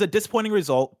 It is a disappointing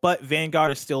result, but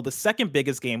Vanguard is still the second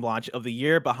biggest game launch of the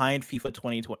year, behind FIFA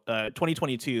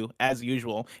 2022 as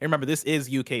usual. And remember, this is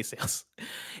UK sales.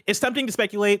 It's tempting to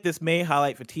speculate this may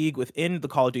highlight fatigue within the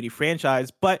Call of Duty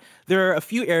franchise, but there are a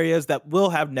few areas that will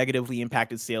have negatively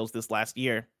impacted sales this last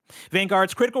year.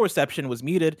 Vanguard's critical reception was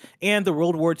muted, and the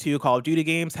World War II Call of Duty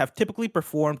games have typically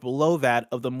performed below that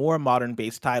of the more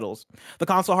modern-based titles. The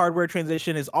console hardware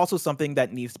transition is also something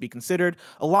that needs to be considered,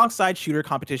 alongside shooter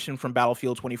competition from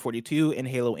Battlefield 2042 and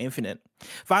Halo Infinite.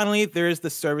 Finally, there is the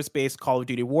service-based Call of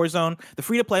Duty Warzone, the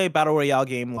free-to-play Battle Royale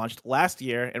game launched last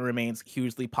year and remains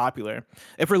hugely popular.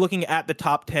 If we're looking at the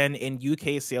top 10 in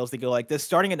UK sales, they go like this.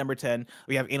 Starting at number 10,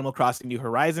 we have Animal Crossing New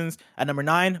Horizons. At number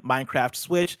 9, Minecraft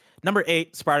Switch. Number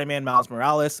 8, Spider-Man Miles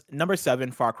Morales. Number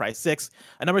 7, Far Cry 6.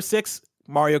 At number 6,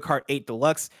 Mario Kart 8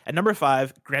 Deluxe. At number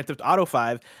 5, Grand Theft Auto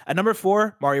 5. At number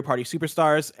 4, Mario Party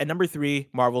Superstars. At number 3,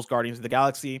 Marvel's Guardians of the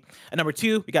Galaxy. At number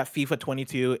 2, we got FIFA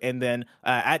 22. And then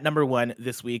at number 1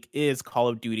 this week is Call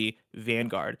of Duty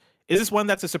Vanguard. Is this one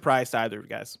that's a surprise to either of you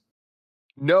guys?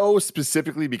 No,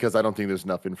 specifically because I don't think there's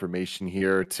enough information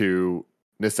here to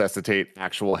necessitate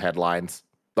actual headlines.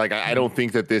 Like, I don't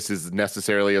think that this is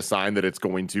necessarily a sign that it's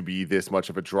going to be this much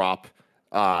of a drop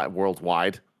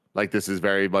worldwide. Like, this is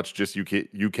very much just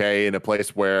UK in a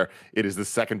place where it is the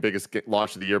second biggest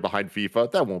launch of the year behind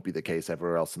FIFA. That won't be the case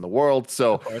everywhere else in the world.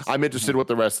 So I'm interested in what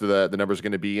the rest of the numbers are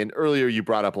going to be. And earlier you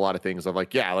brought up a lot of things of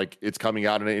like, yeah, like it's coming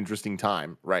out in an interesting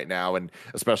time right now. And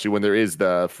especially when there is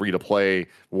the free to play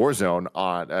Warzone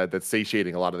on that's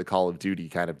satiating a lot of the Call of Duty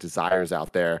kind of desires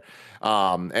out there.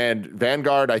 And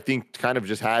Vanguard, I think, kind of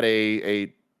just had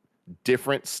a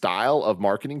different style of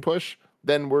marketing push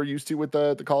than we're used to with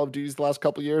the Call of Duties the last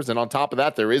couple of years. And on top of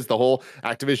that, there is the whole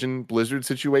Activision Blizzard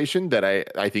situation that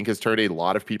I think has turned a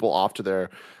lot of people off to their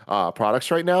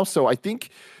products right now. So I think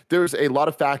there's a lot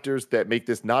of factors that make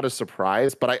this not a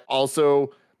surprise, but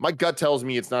my gut tells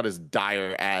me it's not as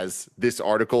dire as this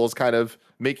article is kind of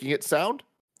making it sound.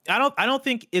 I don't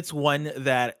think it's one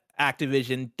that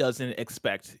Activision doesn't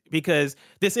expect, because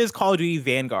this is Call of Duty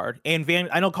Vanguard, and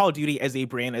I know Call of Duty as a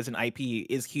brand, as an IP,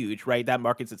 is huge, right? That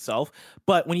markets itself.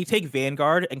 But when you take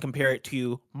Vanguard and compare it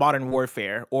to Modern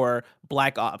Warfare or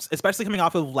Black Ops, especially coming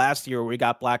off of last year where we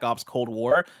got Black Ops Cold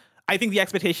War, I think the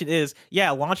expectation is,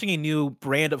 launching a new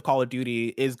brand of Call of Duty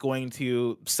is going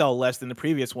to sell less than the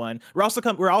previous one. We're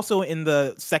also in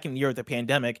the second year of the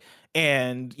pandemic,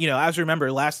 and as you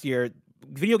remember, last year,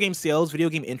 video game sales, video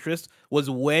game interest was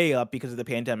way up because of the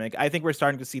pandemic. I think we're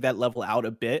starting to see that level out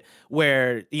a bit,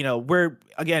 where, we're,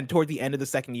 again, toward the end of the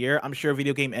second year. I'm sure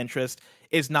video game interest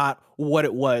is not what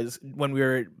it was when we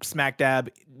were smack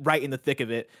dab right in the thick of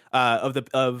it, of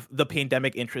the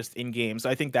pandemic interest in games. So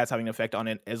I think that's having an effect on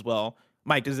it as well.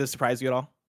 Mike, does this surprise you at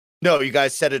all? No, you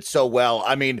guys said it so well.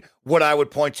 I mean, what I would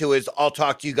point to is I'll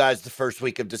talk to you guys the first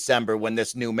week of December when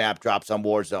this new map drops on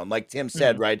Warzone. Like Tim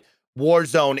said, right?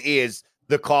 Warzone is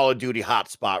the Call of Duty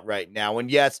hotspot right now.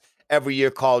 And yes, every year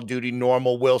Call of Duty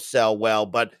normal will sell well,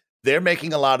 but they're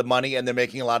making a lot of money and they're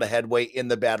making a lot of headway in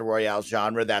the Battle Royale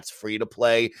genre that's free to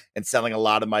play and selling a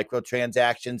lot of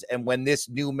microtransactions. And when this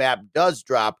new map does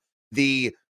drop,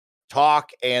 the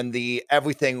talk and the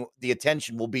everything, the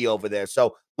attention will be over there.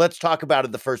 So let's talk about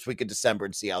it the first week of December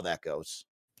and see how that goes.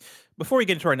 Before we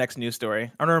get into our next news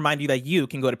story, I want to remind you that you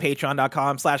can go to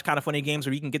patreon.com/kindoffunnygames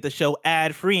where you can get the show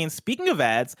ad-free. And speaking of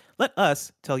ads, let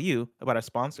us tell you about our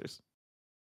sponsors.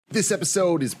 This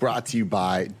episode is brought to you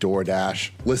by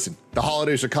DoorDash. Listen, the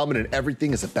holidays are coming and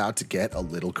everything is about to get a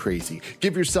little crazy.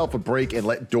 Give yourself a break and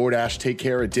let DoorDash take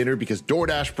care of dinner because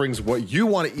DoorDash brings what you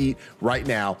want to eat right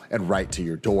now and right to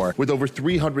your door. With over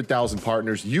 300,000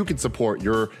 partners, you can support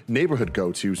your neighborhood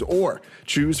go-tos or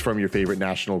choose from your favorite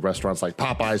national restaurants like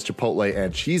Popeyes, Chipotle,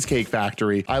 and Cheesecake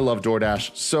Factory. I love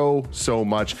DoorDash so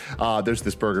much. There's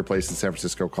this burger place in San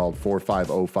Francisco called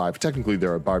 4505. Technically,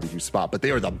 they're a barbecue spot, but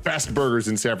they are the best burgers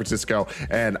in San Francisco,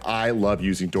 and I love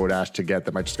using DoorDash to get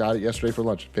them. I just got it yesterday for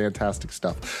lunch. Fantastic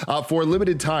stuff. For a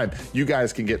limited time, you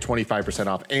guys can get 25%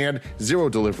 off and 0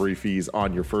 delivery fees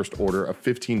on your first order of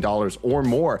 $15 or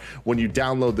more when you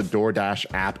download the DoorDash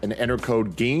app and enter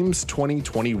code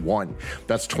GAMES2021.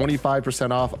 That's 25%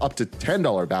 off up to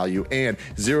 $10 value and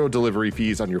 0 delivery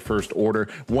fees on your first order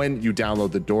when you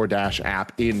download the DoorDash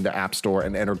app in the App Store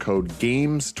and enter code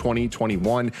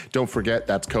GAMES2021. Don't forget,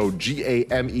 that's code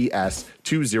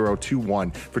GAMES2021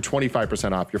 for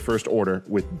 25% off your first order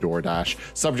with DoorDash.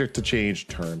 Subject to change,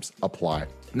 terms apply.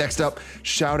 Next up,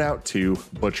 shout out to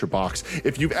ButcherBox.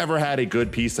 If you've ever had a good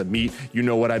piece of meat, you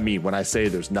know what I mean when I say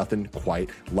there's nothing quite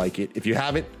like it. If you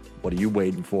haven't, what are you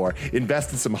waiting for?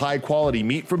 Invest in some high quality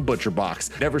meat from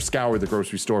ButcherBox. Never scour the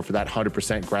grocery store for that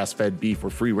 100% grass-fed beef or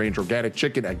free-range organic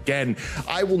chicken again.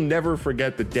 I will never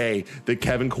forget the day that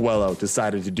Kevin Coelho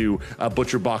decided to do a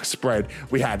ButcherBox spread.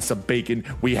 We had some bacon,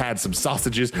 we had some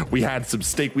sausages, we had some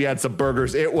steak, we had some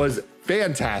burgers. It was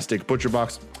fantastic.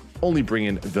 ButcherBox, only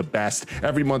bringing the best.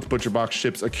 Every month, ButcherBox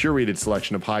ships a curated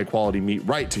selection of high-quality meat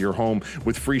right to your home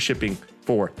with free shipping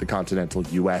for the continental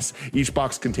US. Each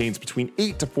box contains between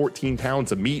 8 to 14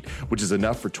 pounds of meat, which is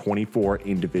enough for 24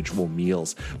 individual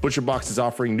meals. ButcherBox is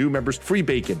offering new members free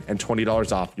bacon and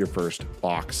 $20 off your first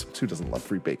box. Who doesn't love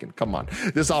free bacon? Come on.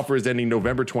 This offer is ending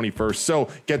November 21st, so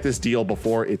get this deal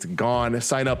before it's gone.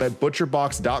 Sign up at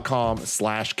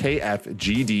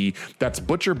butcherbox.com/KFGD. That's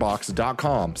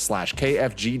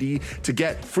butcherbox.com/KFGD to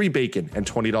get free bacon and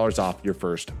 $20 off your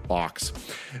first box.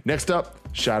 Next up,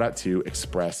 shout out to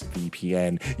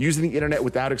ExpressVPN. Using the internet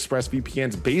without ExpressVPN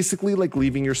is basically like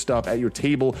leaving your stuff at your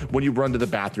table when you run to the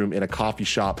bathroom in a coffee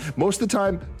shop. Most of the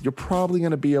time, you're probably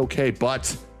going to be okay,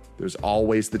 but there's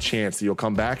always the chance that you'll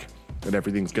come back and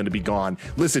everything's going to be gone.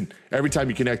 Listen, every time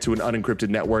you connect to an unencrypted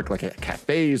network like at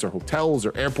cafes or hotels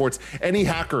or airports, any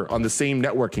hacker on the same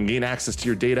network can gain access to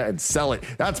your data and sell it.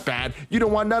 That's bad. You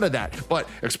don't want none of that. But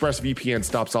ExpressVPN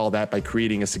stops all that by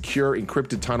creating a secure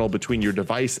encrypted tunnel between your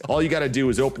device. All you got to do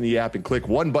is open the app and click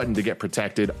one button to get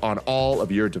protected on all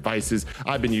of your devices.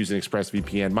 I've been using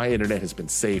ExpressVPN. My internet has been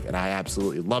safe, and I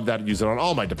absolutely love that. I use it on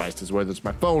all my devices, whether it's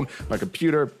my phone, my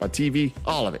computer, my TV,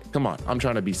 all of it. Come on, I'm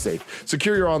trying to be safe.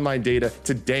 Secure your online data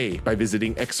today by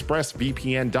visiting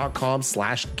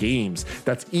expressvpn.com/games.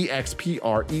 That's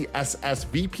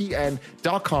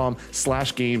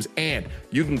expressvpn.com/games, and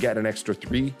you can get an extra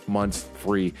 3 months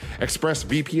free.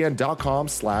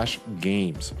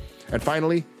 expressvpn.com/games. And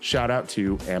finally, shout out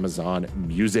to Amazon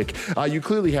Music. You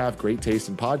clearly have great taste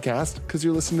in podcasts because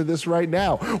you're listening to this right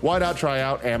now. Why not try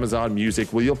out Amazon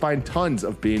Music, where you'll find tons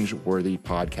of binge-worthy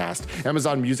podcasts.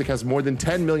 Amazon Music has more than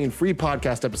 10 million free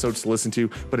podcast episodes to listen to,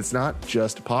 but it's not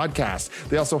just podcasts.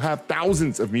 They also have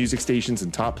thousands of music stations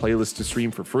and top playlists to stream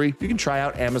for free. You can try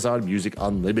out Amazon Music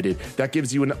Unlimited. That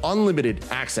gives you an unlimited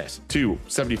access to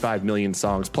 75 million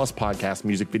songs, plus podcast,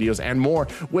 music videos, and more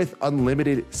with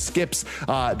unlimited skips.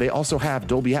 They also have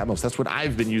Dolby Atmos. That's what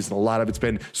I've been using a lot of. It's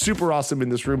been super awesome in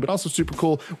this room, but also super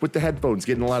cool with the headphones,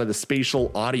 getting a lot of the spatial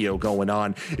audio going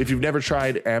on. If you've never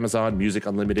tried Amazon Music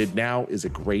Unlimited, now is a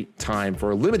great time.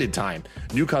 For a limited time,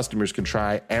 new customers can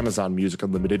try Amazon Music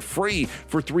Unlimited free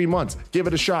for 3 months. Give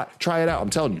it a shot. Try it out.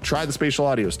 I'm telling you, try the spatial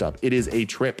audio stuff. It is a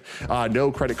trip.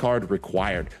 No credit card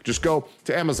required. Just go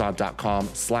to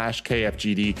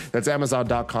amazon.com/KFGD. That's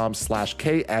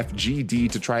amazon.com/KFGD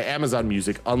to try Amazon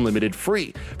Music Unlimited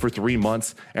free for 3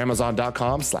 months.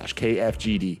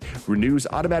 Amazon.com/KFGD. Renews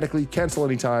automatically, cancel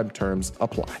anytime, terms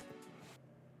apply.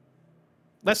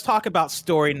 let's talk about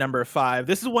story number 5.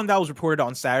 This is one that was reported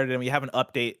on Saturday, and we have an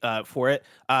update for it.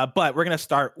 But we're going to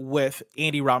start with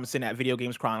Andy Robinson at Video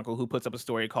Games Chronicle, who puts up a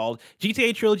story called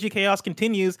GTA Trilogy Chaos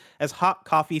Continues as Hot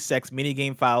Coffee Sex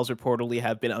minigame files reportedly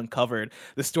have been uncovered.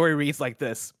 The story reads like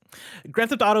this. Grand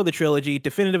Theft Auto The Trilogy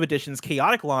Definitive Edition's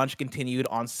chaotic launch continued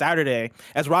on Saturday,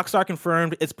 as Rockstar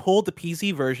confirmed it's pulled the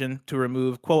PC version to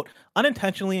remove, quote,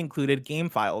 unintentionally included game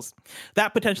files.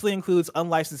 That potentially includes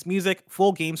unlicensed music,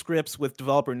 full game scripts with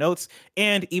developer notes,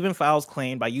 and even files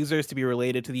claimed by users to be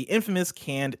related to the infamous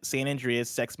canned San Andreas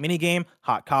sex minigame,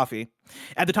 Hot Coffee.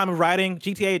 At the time of writing,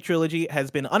 GTA Trilogy has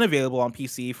been unavailable on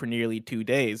PC for nearly 2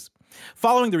 days.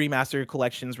 Following the remastered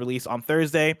collection's release on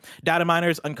Thursday, data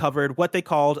miners uncovered what they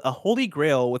called a holy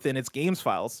grail within its games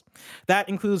files. That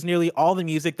includes nearly all the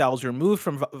music that was removed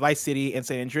from Vice City and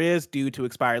San Andreas due to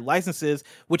expired licenses,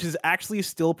 which is actually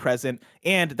still present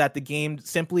and that the game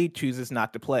simply chooses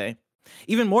not to play.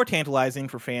 Even more tantalizing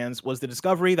for fans was the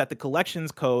discovery that the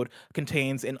collections code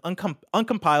contains an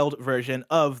uncompiled version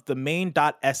of the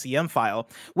main.sem file,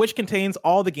 which contains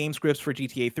all the game scripts for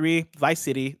GTA 3, Vice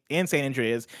City, and San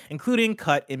Andreas, including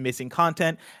cut and missing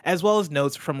content, as well as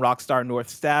notes from Rockstar North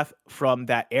staff from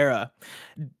that era.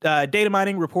 Data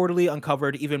mining reportedly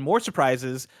uncovered even more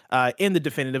surprises in the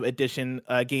Definitive Edition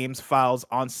games files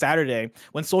on Saturday,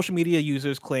 when social media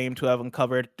users claimed to have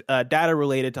uncovered data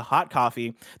related to Hot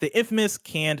Coffee, the infamous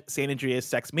canned San Andreas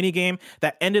sex minigame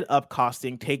that ended up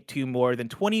costing Take-Two more than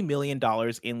 $20 million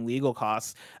in legal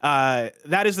costs.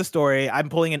 That is the story. I'm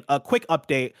pulling in a quick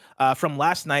update from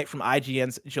last night from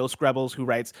IGN's Joe Screbbles, who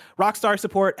writes, Rockstar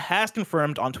support has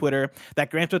confirmed on Twitter that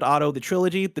Grand Theft Auto The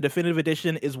Trilogy, the Definitive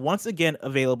Edition, is once again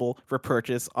available for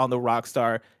purchase on the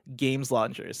Rockstar Games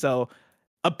Launcher. So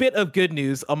a bit of good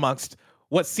news amongst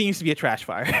what seems to be a trash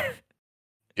fire.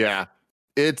 Yeah.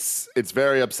 It's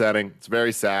very upsetting. It's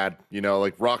very sad. You know,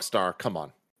 like Rockstar, come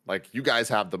on. Like, you guys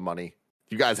have the money.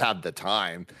 You guys have the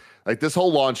time. Like, this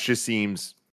whole launch just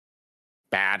seems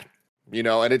bad, you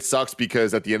know, and it sucks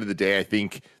because at the end of the day, I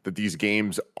think that these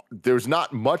games, there's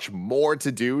not much more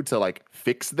to do to like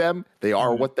fix them. They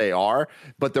are what they are,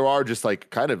 but there are just like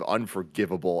kind of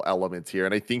unforgivable elements here.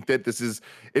 And I think that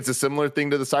it's a similar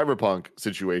thing to the Cyberpunk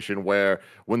situation where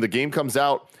when the game comes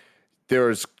out,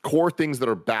 there's core things that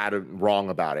are bad and wrong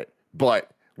about it.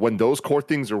 But when those core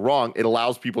things are wrong, it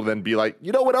allows people to then be like,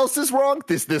 you know what else is wrong?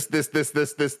 This.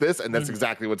 And that's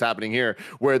exactly what's happening here,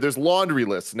 where there's laundry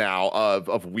lists now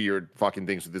of weird fucking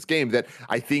things with this game that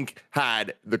I think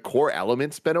had the core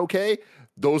elements been okay,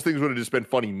 those things would have just been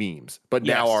funny memes, but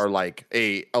now are like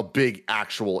a big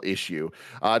actual issue.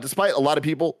 Despite a lot of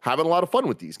people having a lot of fun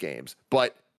with these games.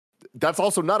 But that's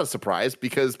also not a surprise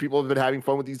because people have been having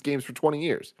fun with these games for 20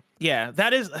 years. Yeah,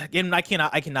 that is, and I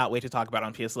cannot wait to talk about it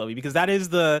on PSLV because that is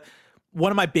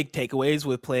one of my big takeaways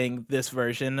with playing this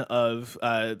version of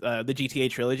the GTA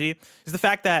trilogy is the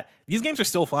fact that these games are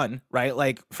still fun, right?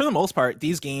 Like, for the most part,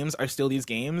 these games are still these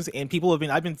games, and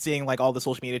I've been seeing like all the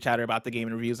social media chatter about the game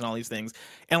and reviews and all these things,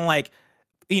 and like,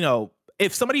 you know,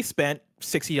 if somebody spent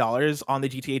 $60 on the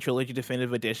GTA Trilogy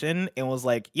Definitive Edition and was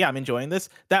like, yeah, I'm enjoying this,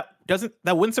 that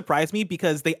wouldn't surprise me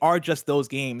because they are just those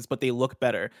games, but they look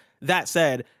better. That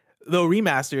said, these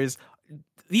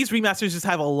remasters just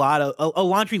have a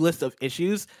laundry list of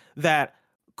issues that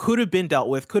could have been dealt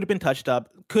with, could have been touched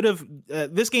up,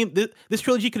 this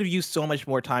trilogy could have used so much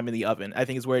more time in the oven, I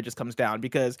think is where it just comes down,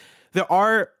 because there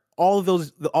are all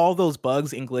those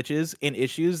bugs and glitches and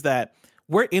issues that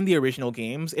were in the original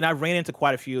games, and I've ran into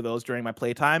quite a few of those during my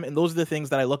playtime, and those are the things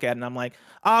that I look at and I'm like,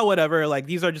 whatever, like,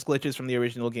 these are just glitches from the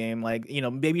original game, like, you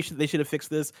know, maybe they should have fixed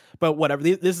this, but whatever,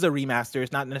 this is a remaster,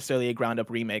 it's not necessarily a ground-up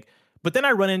remake. But then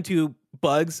I run into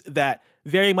bugs that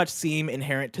very much seem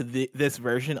inherent to this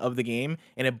version of the game,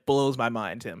 and it blows my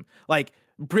mind, Tim. Like,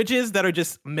 bridges that are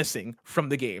just missing from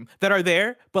the game, that are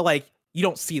there, but, like, you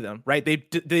don't see them, right?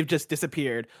 They've just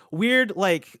disappeared. Weird,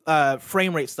 like,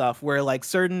 frame rate stuff where, like,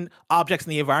 certain objects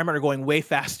in the environment are going way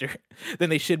faster than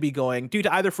they should be going due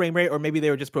to either frame rate or maybe they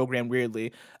were just programmed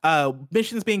weirdly.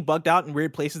 Missions being bugged out in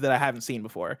weird places that I haven't seen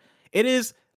before. It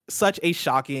is such a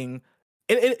shocking...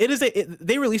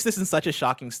 They released this in such a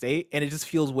shocking state, and it just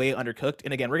feels way undercooked.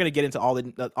 And again, we're gonna get into all the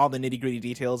nitty gritty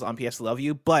details on PS Love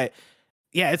You, but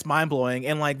yeah, it's mind blowing.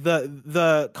 And like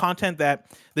the content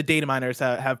that the data miners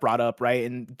have brought up, right,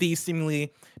 and these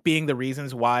seemingly being the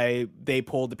reasons why they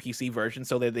pulled the PC version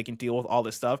so that they can deal with all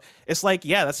this stuff. It's like,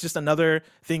 yeah, that's just another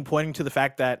thing pointing to the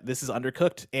fact that this is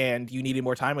undercooked and you needed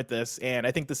more time with this. And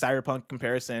I think the Cyberpunk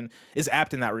comparison is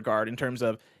apt in that regard in terms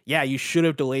of, yeah, you should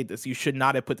have delayed this. You should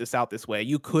not have put this out this way.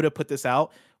 You could have put this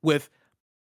out with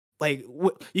like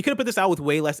you could have put this out with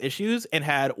way less issues and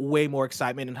had way more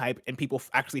excitement and hype and people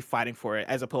actually fighting for it,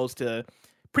 as opposed to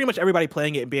pretty much everybody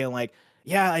playing it and being like,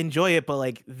 yeah, I enjoy it, but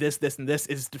like this, and this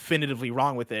is definitively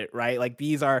wrong with it, right? Like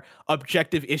these are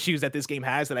objective issues that this game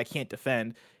has that I can't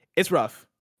defend. It's rough.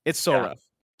 It's so rough.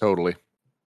 Totally.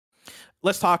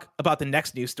 Let's talk about the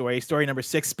next news story. Story number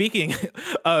 6. Speaking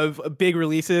of big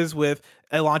releases with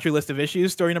a laundry list of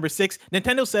issues, story number 6,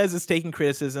 Nintendo says it's taking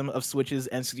criticism of Switch's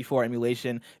N64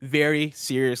 emulation very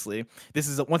seriously. This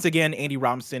is once again Andy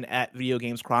Robinson at Video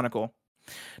Games Chronicle.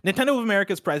 Nintendo of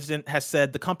America's president has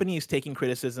said the company is taking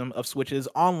criticism of Switch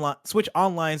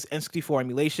Online's N64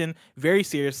 emulation very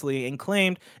seriously and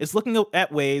claimed it's looking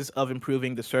at ways of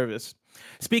improving the service.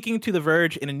 Speaking to The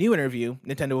Verge in a new interview,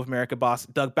 Nintendo of America boss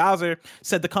Doug Bowser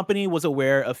said the company was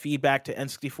aware of feedback to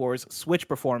N64's Switch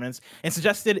performance and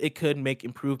suggested it could make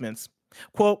improvements.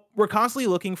 Quote, we're constantly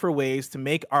looking for ways to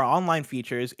make our online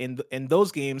features in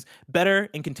those games better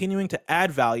and continuing to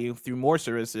add value through more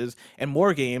services and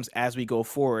more games as we go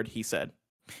forward, he said.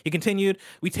 He continued,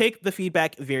 we take the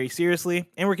feedback very seriously,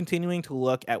 and we're continuing to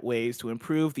look at ways to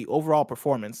improve the overall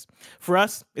performance. For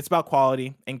us, it's about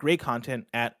quality and great content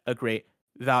at a great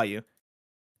value.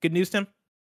 Good news, Tim?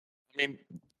 I mean,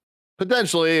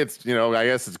 potentially, it's, I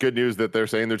guess it's good news that they're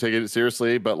saying they're taking it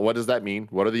seriously, but what does that mean?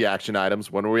 What are the action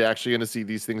items? When are we actually going to see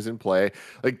these things in play?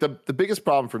 Like the biggest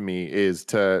problem for me is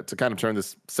to kind of turn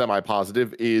this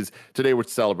semi-positive is today we're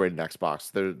celebrating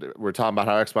Xbox. We're talking about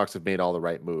how Xbox have made all the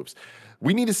right moves.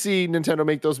 We need to see Nintendo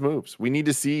make those moves. We need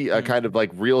to see a kind of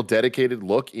like real dedicated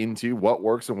look into what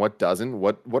works and what doesn't.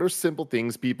 What are simple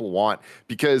things people want?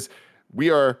 Because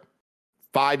we are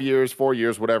 5 years, 4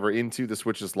 years, whatever, into the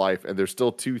Switch's life, and there's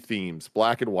still 2 themes,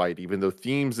 black and white, even though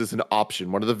themes is an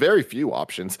option, one of the very few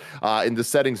options in the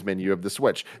settings menu of the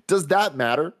Switch. Does that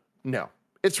matter? No.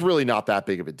 It's really not that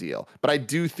big of a deal. But I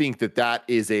do think that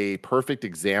is a perfect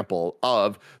example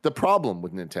of the problem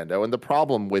with Nintendo and the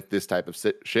problem with this type of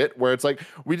shit, where it's like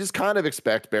we just kind of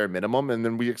expect bare minimum, and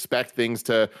then we expect things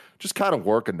to just kind of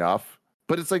work enough.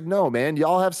 But it's like, no, man,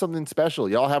 y'all have something special.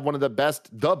 Y'all have one of the best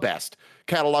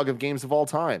catalog of games of all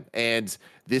time. And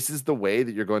this is the way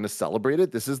that you're going to celebrate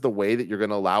it. This is the way that you're going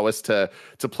to allow us to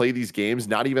play these games,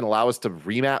 not even allow us to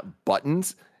remap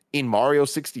buttons in Mario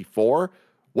 64.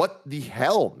 What the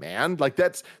hell, man? Like,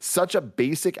 that's such a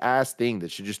basic ass thing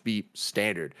that should just be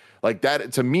standard. Like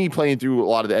that, to me, playing through a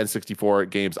lot of the N64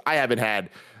 games, I haven't had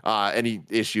any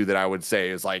issue that I would say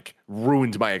is like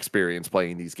ruined my experience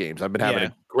playing these games. I've been having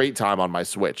a great time on my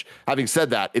Switch. Having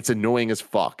said that, it's annoying as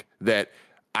fuck that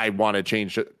I want to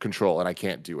change control and I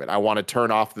can't do it. I want to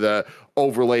turn off the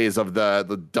overlays of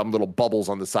the dumb little bubbles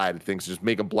on the side of things, just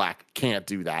make them black. Can't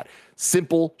do that.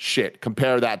 Simple shit.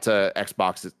 Compare that to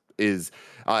Xbox is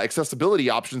accessibility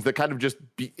options that kind of just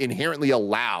inherently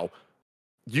allow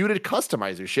you to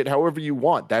customize your shit however you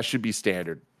want. That should be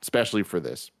standard, especially for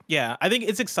this. Yeah, I think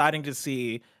it's exciting to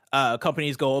see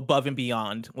companies go above and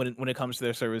beyond when it comes to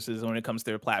their services and when it comes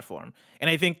to their platform. And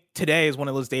I think today is one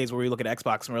of those days where we look at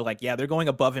Xbox and we're like, yeah, they're going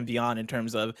above and beyond in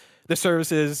terms of the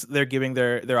services they're giving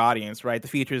their audience, right? The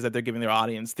features that they're giving their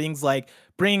audience. Things like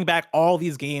bringing back all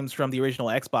these games from the original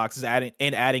Xbox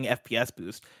and adding FPS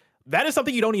boost. That is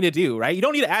something you don't need to do, right? You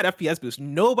don't need to add FPS boost.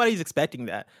 Nobody's expecting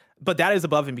that. But that is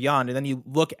above and beyond. And then you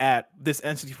look at this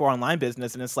N64 Online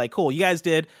business and it's like, cool, you guys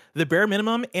did the bare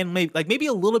minimum and maybe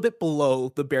a little bit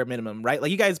below the bare minimum, right? Like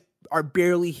you guys are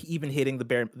barely even hitting the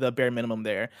bare minimum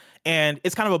there. And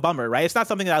it's kind of a bummer, right? It's not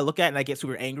something that I look at and I get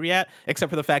super angry at,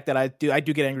 except for the fact that I do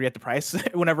get angry at the price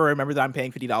whenever I remember that I'm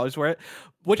paying $50 for it,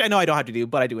 which I know I don't have to do,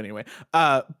 but I do it anyway.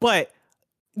 But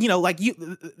like you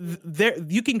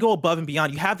can go above and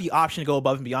beyond. You have the option to go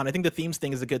above and beyond. I think the themes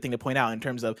thing is a good thing to point out in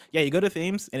terms of, you go to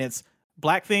themes and it's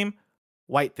black theme,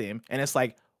 white theme. And it's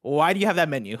like, why do you have that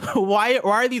menu? Why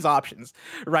are these options,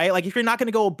 right? Like if you're not going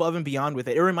to go above and beyond with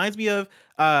it. It reminds me of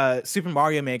Super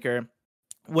Mario Maker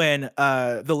when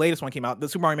the latest one came out, the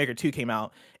Super Mario Maker 2 came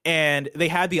out, and they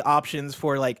had the options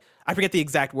for like, I forget the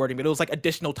exact wording, but it was like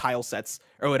additional tile sets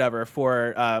or whatever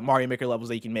for Mario Maker levels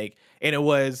that you can make. And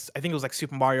I think it was like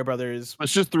Super Mario Brothers.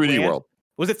 It's just 3D World.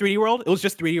 Was it 3D World? It was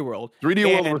just 3D World. 3D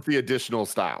World with the additional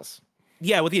styles.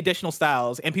 Yeah, with the additional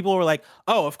styles. And people were like,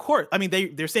 oh, of course. I mean,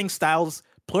 they're saying styles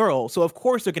plural. So of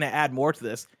course they're going to add more to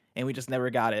this. And we just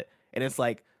never got it. And it's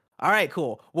like, all right,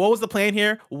 cool. What was the plan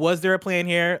here? Was there a plan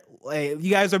here? Like, you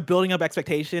guys are building up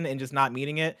expectation and just not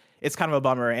meeting it. It's kind of a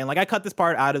bummer. And like I cut this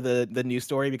part out of the news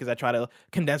story because I try to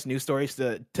condense news stories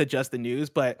to just the news.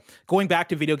 But going back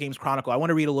to Video Games Chronicle, I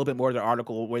want to read a little bit more of their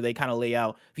article where they kind of lay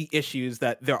out the issues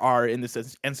that there are in this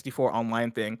N64 Online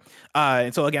thing.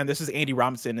 And so again, this is Andy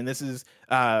Robinson, and this is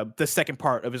the second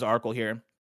part of his article here.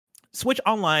 Switch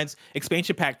Online's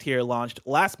expansion pack tier launched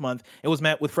last month and was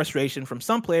met with frustration from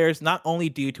some players, not only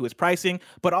due to its pricing,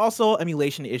 but also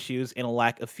emulation issues and a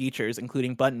lack of features,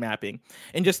 including button mapping.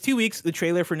 In just 2 weeks, the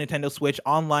trailer for Nintendo Switch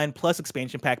Online Plus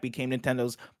expansion pack became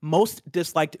Nintendo's most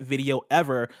disliked video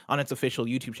ever on its official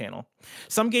YouTube channel.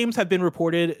 Some games have been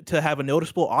reported to have a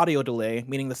noticeable audio delay,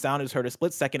 meaning the sound is heard a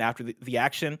split second after the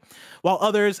action, while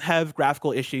others have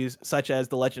graphical issues such as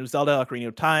The Legend of Zelda: Ocarina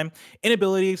of Time,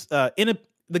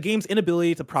 the game's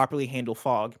inability to properly handle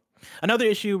fog. Another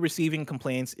issue receiving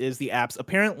complaints is the app's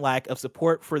apparent lack of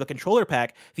support for the controller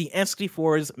pack, the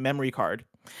N64's memory card.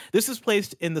 This is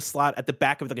placed in the slot at the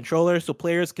back of the controller so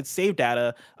players could save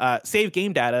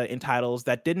game data in titles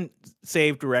that didn't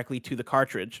save directly to the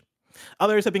cartridge.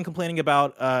 Others have been complaining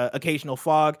about occasional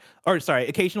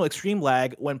extreme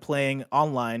lag when playing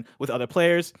online with other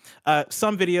players.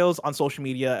 Some videos on social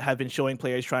media have been showing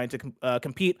players trying to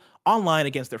compete online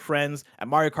against their friends at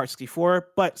Mario Kart 64,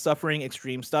 but suffering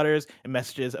extreme stutters and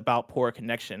messages about poor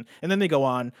connection. And then they go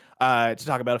on to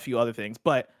talk about a few other things.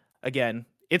 But again,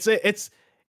 it's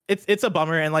a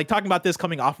bummer. And like talking about this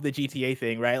coming off of the GTA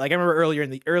thing, right? Like I remember earlier in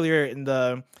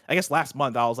the I guess last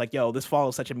month, I was like, yo, this fall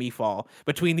is such a me fall.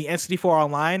 Between the N64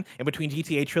 Online and between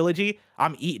GTA Trilogy,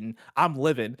 I'm eating, I'm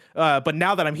living. But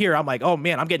now that I'm here, I'm like, oh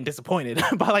man, I'm getting disappointed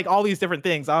by like all these different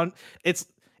things. It's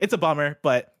a bummer,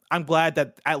 but I'm glad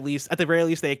that at the very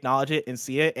least they acknowledge it and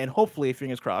see it. And hopefully,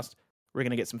 fingers crossed, we're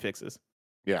gonna get some fixes.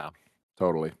 Yeah,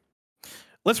 totally.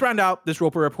 Let's round out this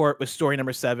Roper Report with story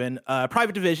number 7.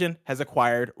 Private Division has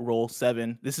acquired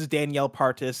Roll7. This is Danielle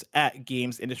Partis at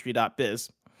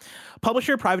gamesindustry.biz.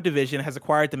 Publisher Private Division has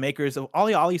acquired the makers of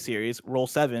OlliOlli series,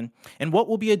 Roll7, and what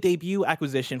will be a debut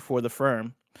acquisition for the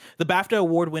firm. The BAFTA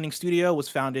award-winning studio was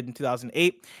founded in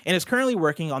 2008 and is currently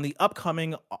working on the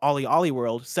upcoming OlliOlli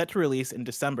World set to release in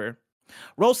December.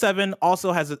 Roll7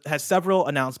 also has several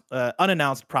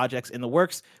unannounced projects in the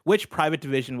works, which Private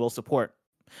Division will support.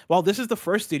 While this is the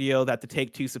first studio that the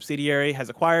Take-Two subsidiary has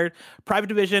acquired, Private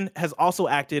Division has also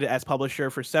acted as publisher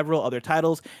for several other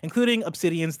titles, including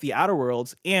Obsidian's The Outer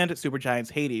Worlds and Supergiant's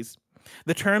Hades.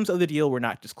 The terms of the deal were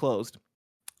not disclosed.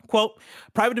 Quote,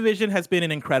 Private Division has been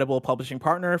an incredible publishing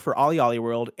partner for OlliOlli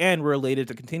World, and we're elated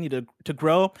to continue to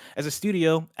grow as a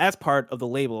studio as part of the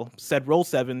label, said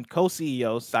Roll7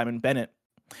 co-CEO Simon Bennett.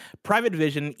 Private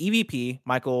Division EVP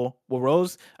Michael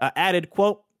Warose added,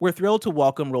 quote, we're thrilled to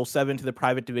welcome Roll7 to the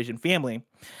Private Division family.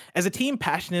 As a team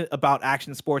passionate about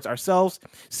action sports ourselves,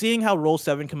 seeing how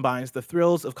Roll7 combines the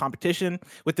thrills of competition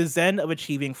with the zen of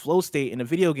achieving flow state in a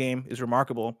video game is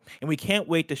remarkable, and we can't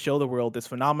wait to show the world this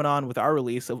phenomenon with our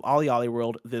release of OlliOlli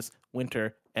World this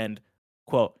winter, end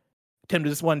quote. Tim,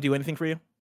 does this one do anything for you?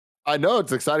 I know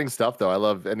it's exciting stuff, though. I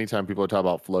love anytime people are talking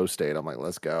about flow state. I'm like,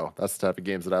 let's go. That's the type of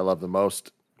games that I love the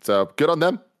most. So good on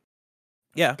them.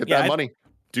 Yeah. Get that money.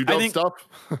 Do dope stuff.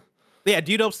 Yeah,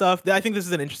 do dope stuff. I think this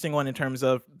is an interesting one in terms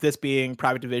of this being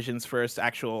Private Division's first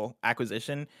actual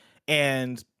acquisition.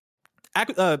 And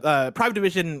Private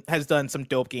Division has done some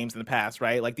dope games in the past,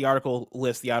 right? Like the article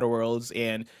lists The Outer Worlds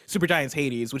and Supergiant's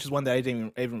Hades, which is one that I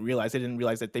didn't even realize. I didn't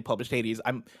realize that they published Hades.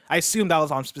 I assumed that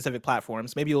was on specific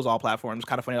platforms. Maybe it was all platforms.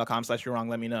 Kindafunny.com/you're wrong.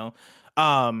 Let me know.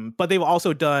 But they've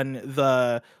also done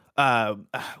the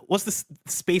what's the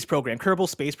space program? Kerbal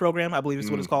Space Program, I believe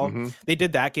is what it's called. Mm-hmm. They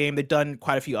did that game. They've done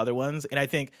quite a few other ones, and I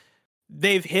think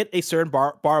they've hit a certain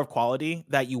bar of quality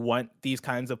that you want these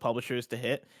kinds of publishers to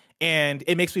hit. And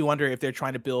it makes me wonder if they're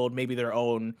trying to build maybe their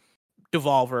own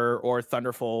Devolver or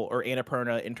Thunderful or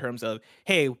Annapurna in terms of,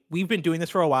 hey, we've been doing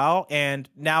this for a while, and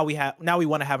now we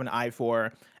want to have an eye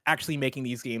for actually making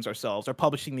these games ourselves or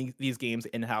publishing these games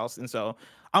in-house. And so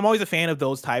I'm always a fan of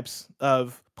those types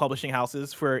of publishing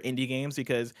houses for indie games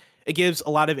because it gives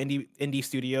a lot of indie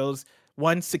studios,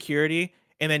 one, security,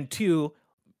 and then two,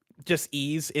 just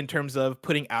ease in terms of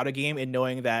putting out a game and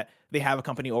knowing that they have a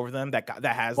company over them that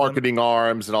has marketing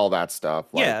arms and all that stuff.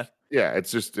 Yeah.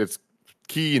 It's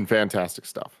key and fantastic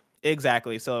stuff.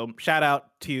 Exactly. So shout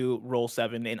out to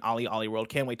Roll7 and OlliOlli World.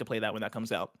 Can't wait to play that when that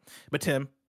comes out. But Tim,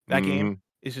 that game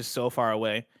is just so far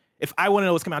away. If I want to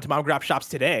know what's coming out to mom grab shops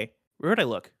today, where would I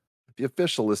look? The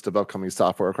official list of upcoming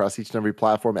software across each and every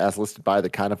platform as listed by the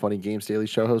Kinda Funny Games Daily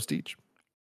Show host each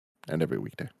and every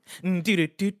weekday.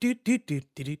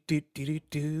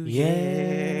 Yeah.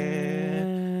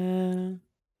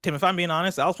 Tim, if I'm being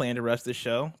honest, I was planning to rush this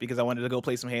show because I wanted to go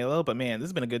play some Halo. But man, this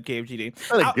has been a good KFGD.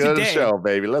 A good show,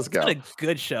 baby. Let's go. It's been a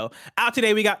good show. Out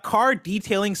today, we got Car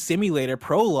Detailing Simulator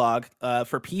Prologue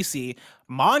for PC,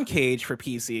 Moncage for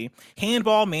PC,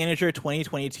 Handball Manager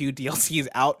 2022 DLC is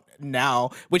out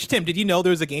now. Which, Tim, did you know there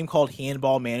was a game called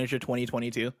Handball Manager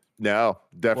 2022? No,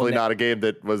 definitely not a game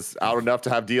that was out enough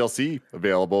to have DLC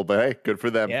available, but hey, good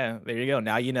for them. Yeah, there you go.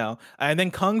 Now you know. And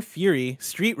then Kung Fury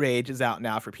Street Rage is out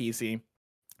now for PC.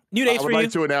 New days I for would you.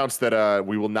 like to announce that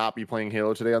we will not be playing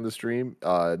Halo today on the stream.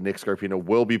 Nick Scarpino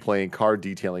will be playing Car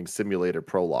Detailing Simulator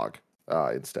Prologue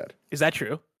instead. Is that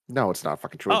true? No, it's not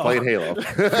fucking true. We're playing Halo.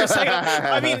 For a second,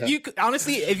 I mean, you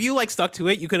honestly, if you like stuck to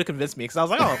it, you could have convinced me because I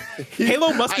was like, oh,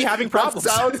 Halo must be having problems.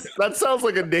 That sounds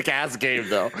like a Nick ass game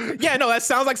though. Yeah, no, that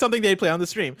sounds like something they'd play on the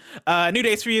stream. New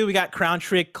days for you. We got Crown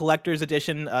Trick Collector's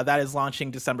Edition that is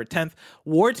launching December 10th.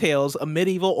 War Tales, a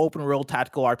medieval open world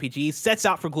tactical RPG, sets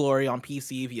out for glory on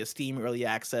PC via Steam Early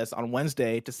Access on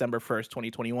Wednesday, December 1st,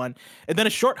 2021. And then A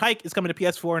Short Hike is coming to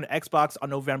PS4 and Xbox on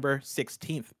November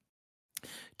 16th.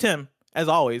 Tim, as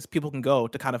always, people can go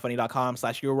to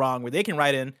kindafunny.com/you're-wrong where they can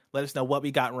write in, let us know what we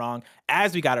got wrong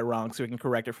as we got it wrong so we can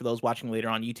correct it for those watching later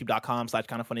on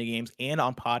youtube.com/kindafunnygames and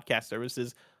on podcast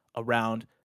services around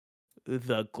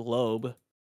the globe.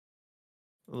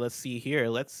 Let's see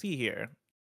here.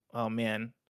 Oh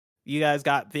man. You guys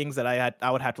got things that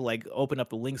I would have to like open up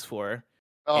the links for.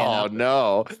 Oh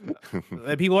no.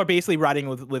 People are basically writing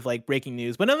with like breaking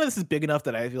news, but none of this is big enough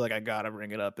that I feel like I gotta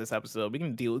bring it up this episode. We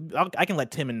can I can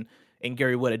let Tim and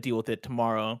Gary Wood deal with it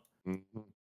tomorrow.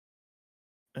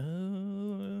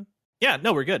 Yeah,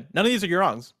 no, we're good. None of these are your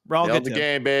wrongs. We're all Nailed good. the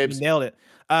game, babes. You nailed it.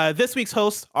 This week's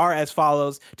hosts are as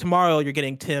follows. Tomorrow, you're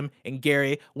getting Tim and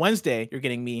Gary. Wednesday, you're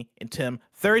getting me and Tim.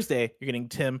 Thursday, you're getting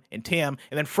Tim and Tam.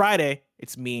 And then Friday,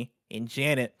 it's me and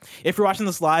Janet. If you're watching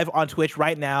this live on Twitch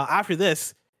right now, after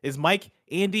this is Mike,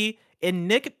 Andy, and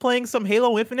Nick playing some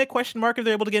Halo Infinite ? If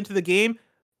they're able to get into the game.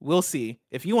 We'll see.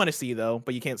 If you want to see, though,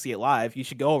 but you can't see it live, you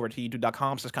should go over to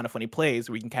youtube.com/kindafunnyplays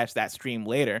where you can catch that stream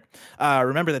later.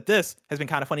 Remember that this has been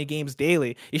Kinda Funny Games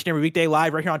Daily. Each and every weekday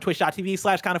live right here on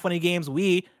twitch.tv/kindafunnygames.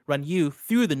 We run you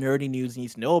through the nerdy news you need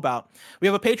to know about. We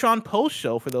have a Patreon post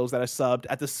show for those that are subbed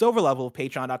at the silver level of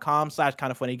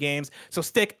patreon.com/kindafunnygames. So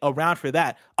stick around for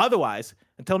that. Otherwise,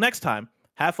 until next time,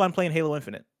 have fun playing Halo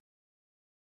Infinite.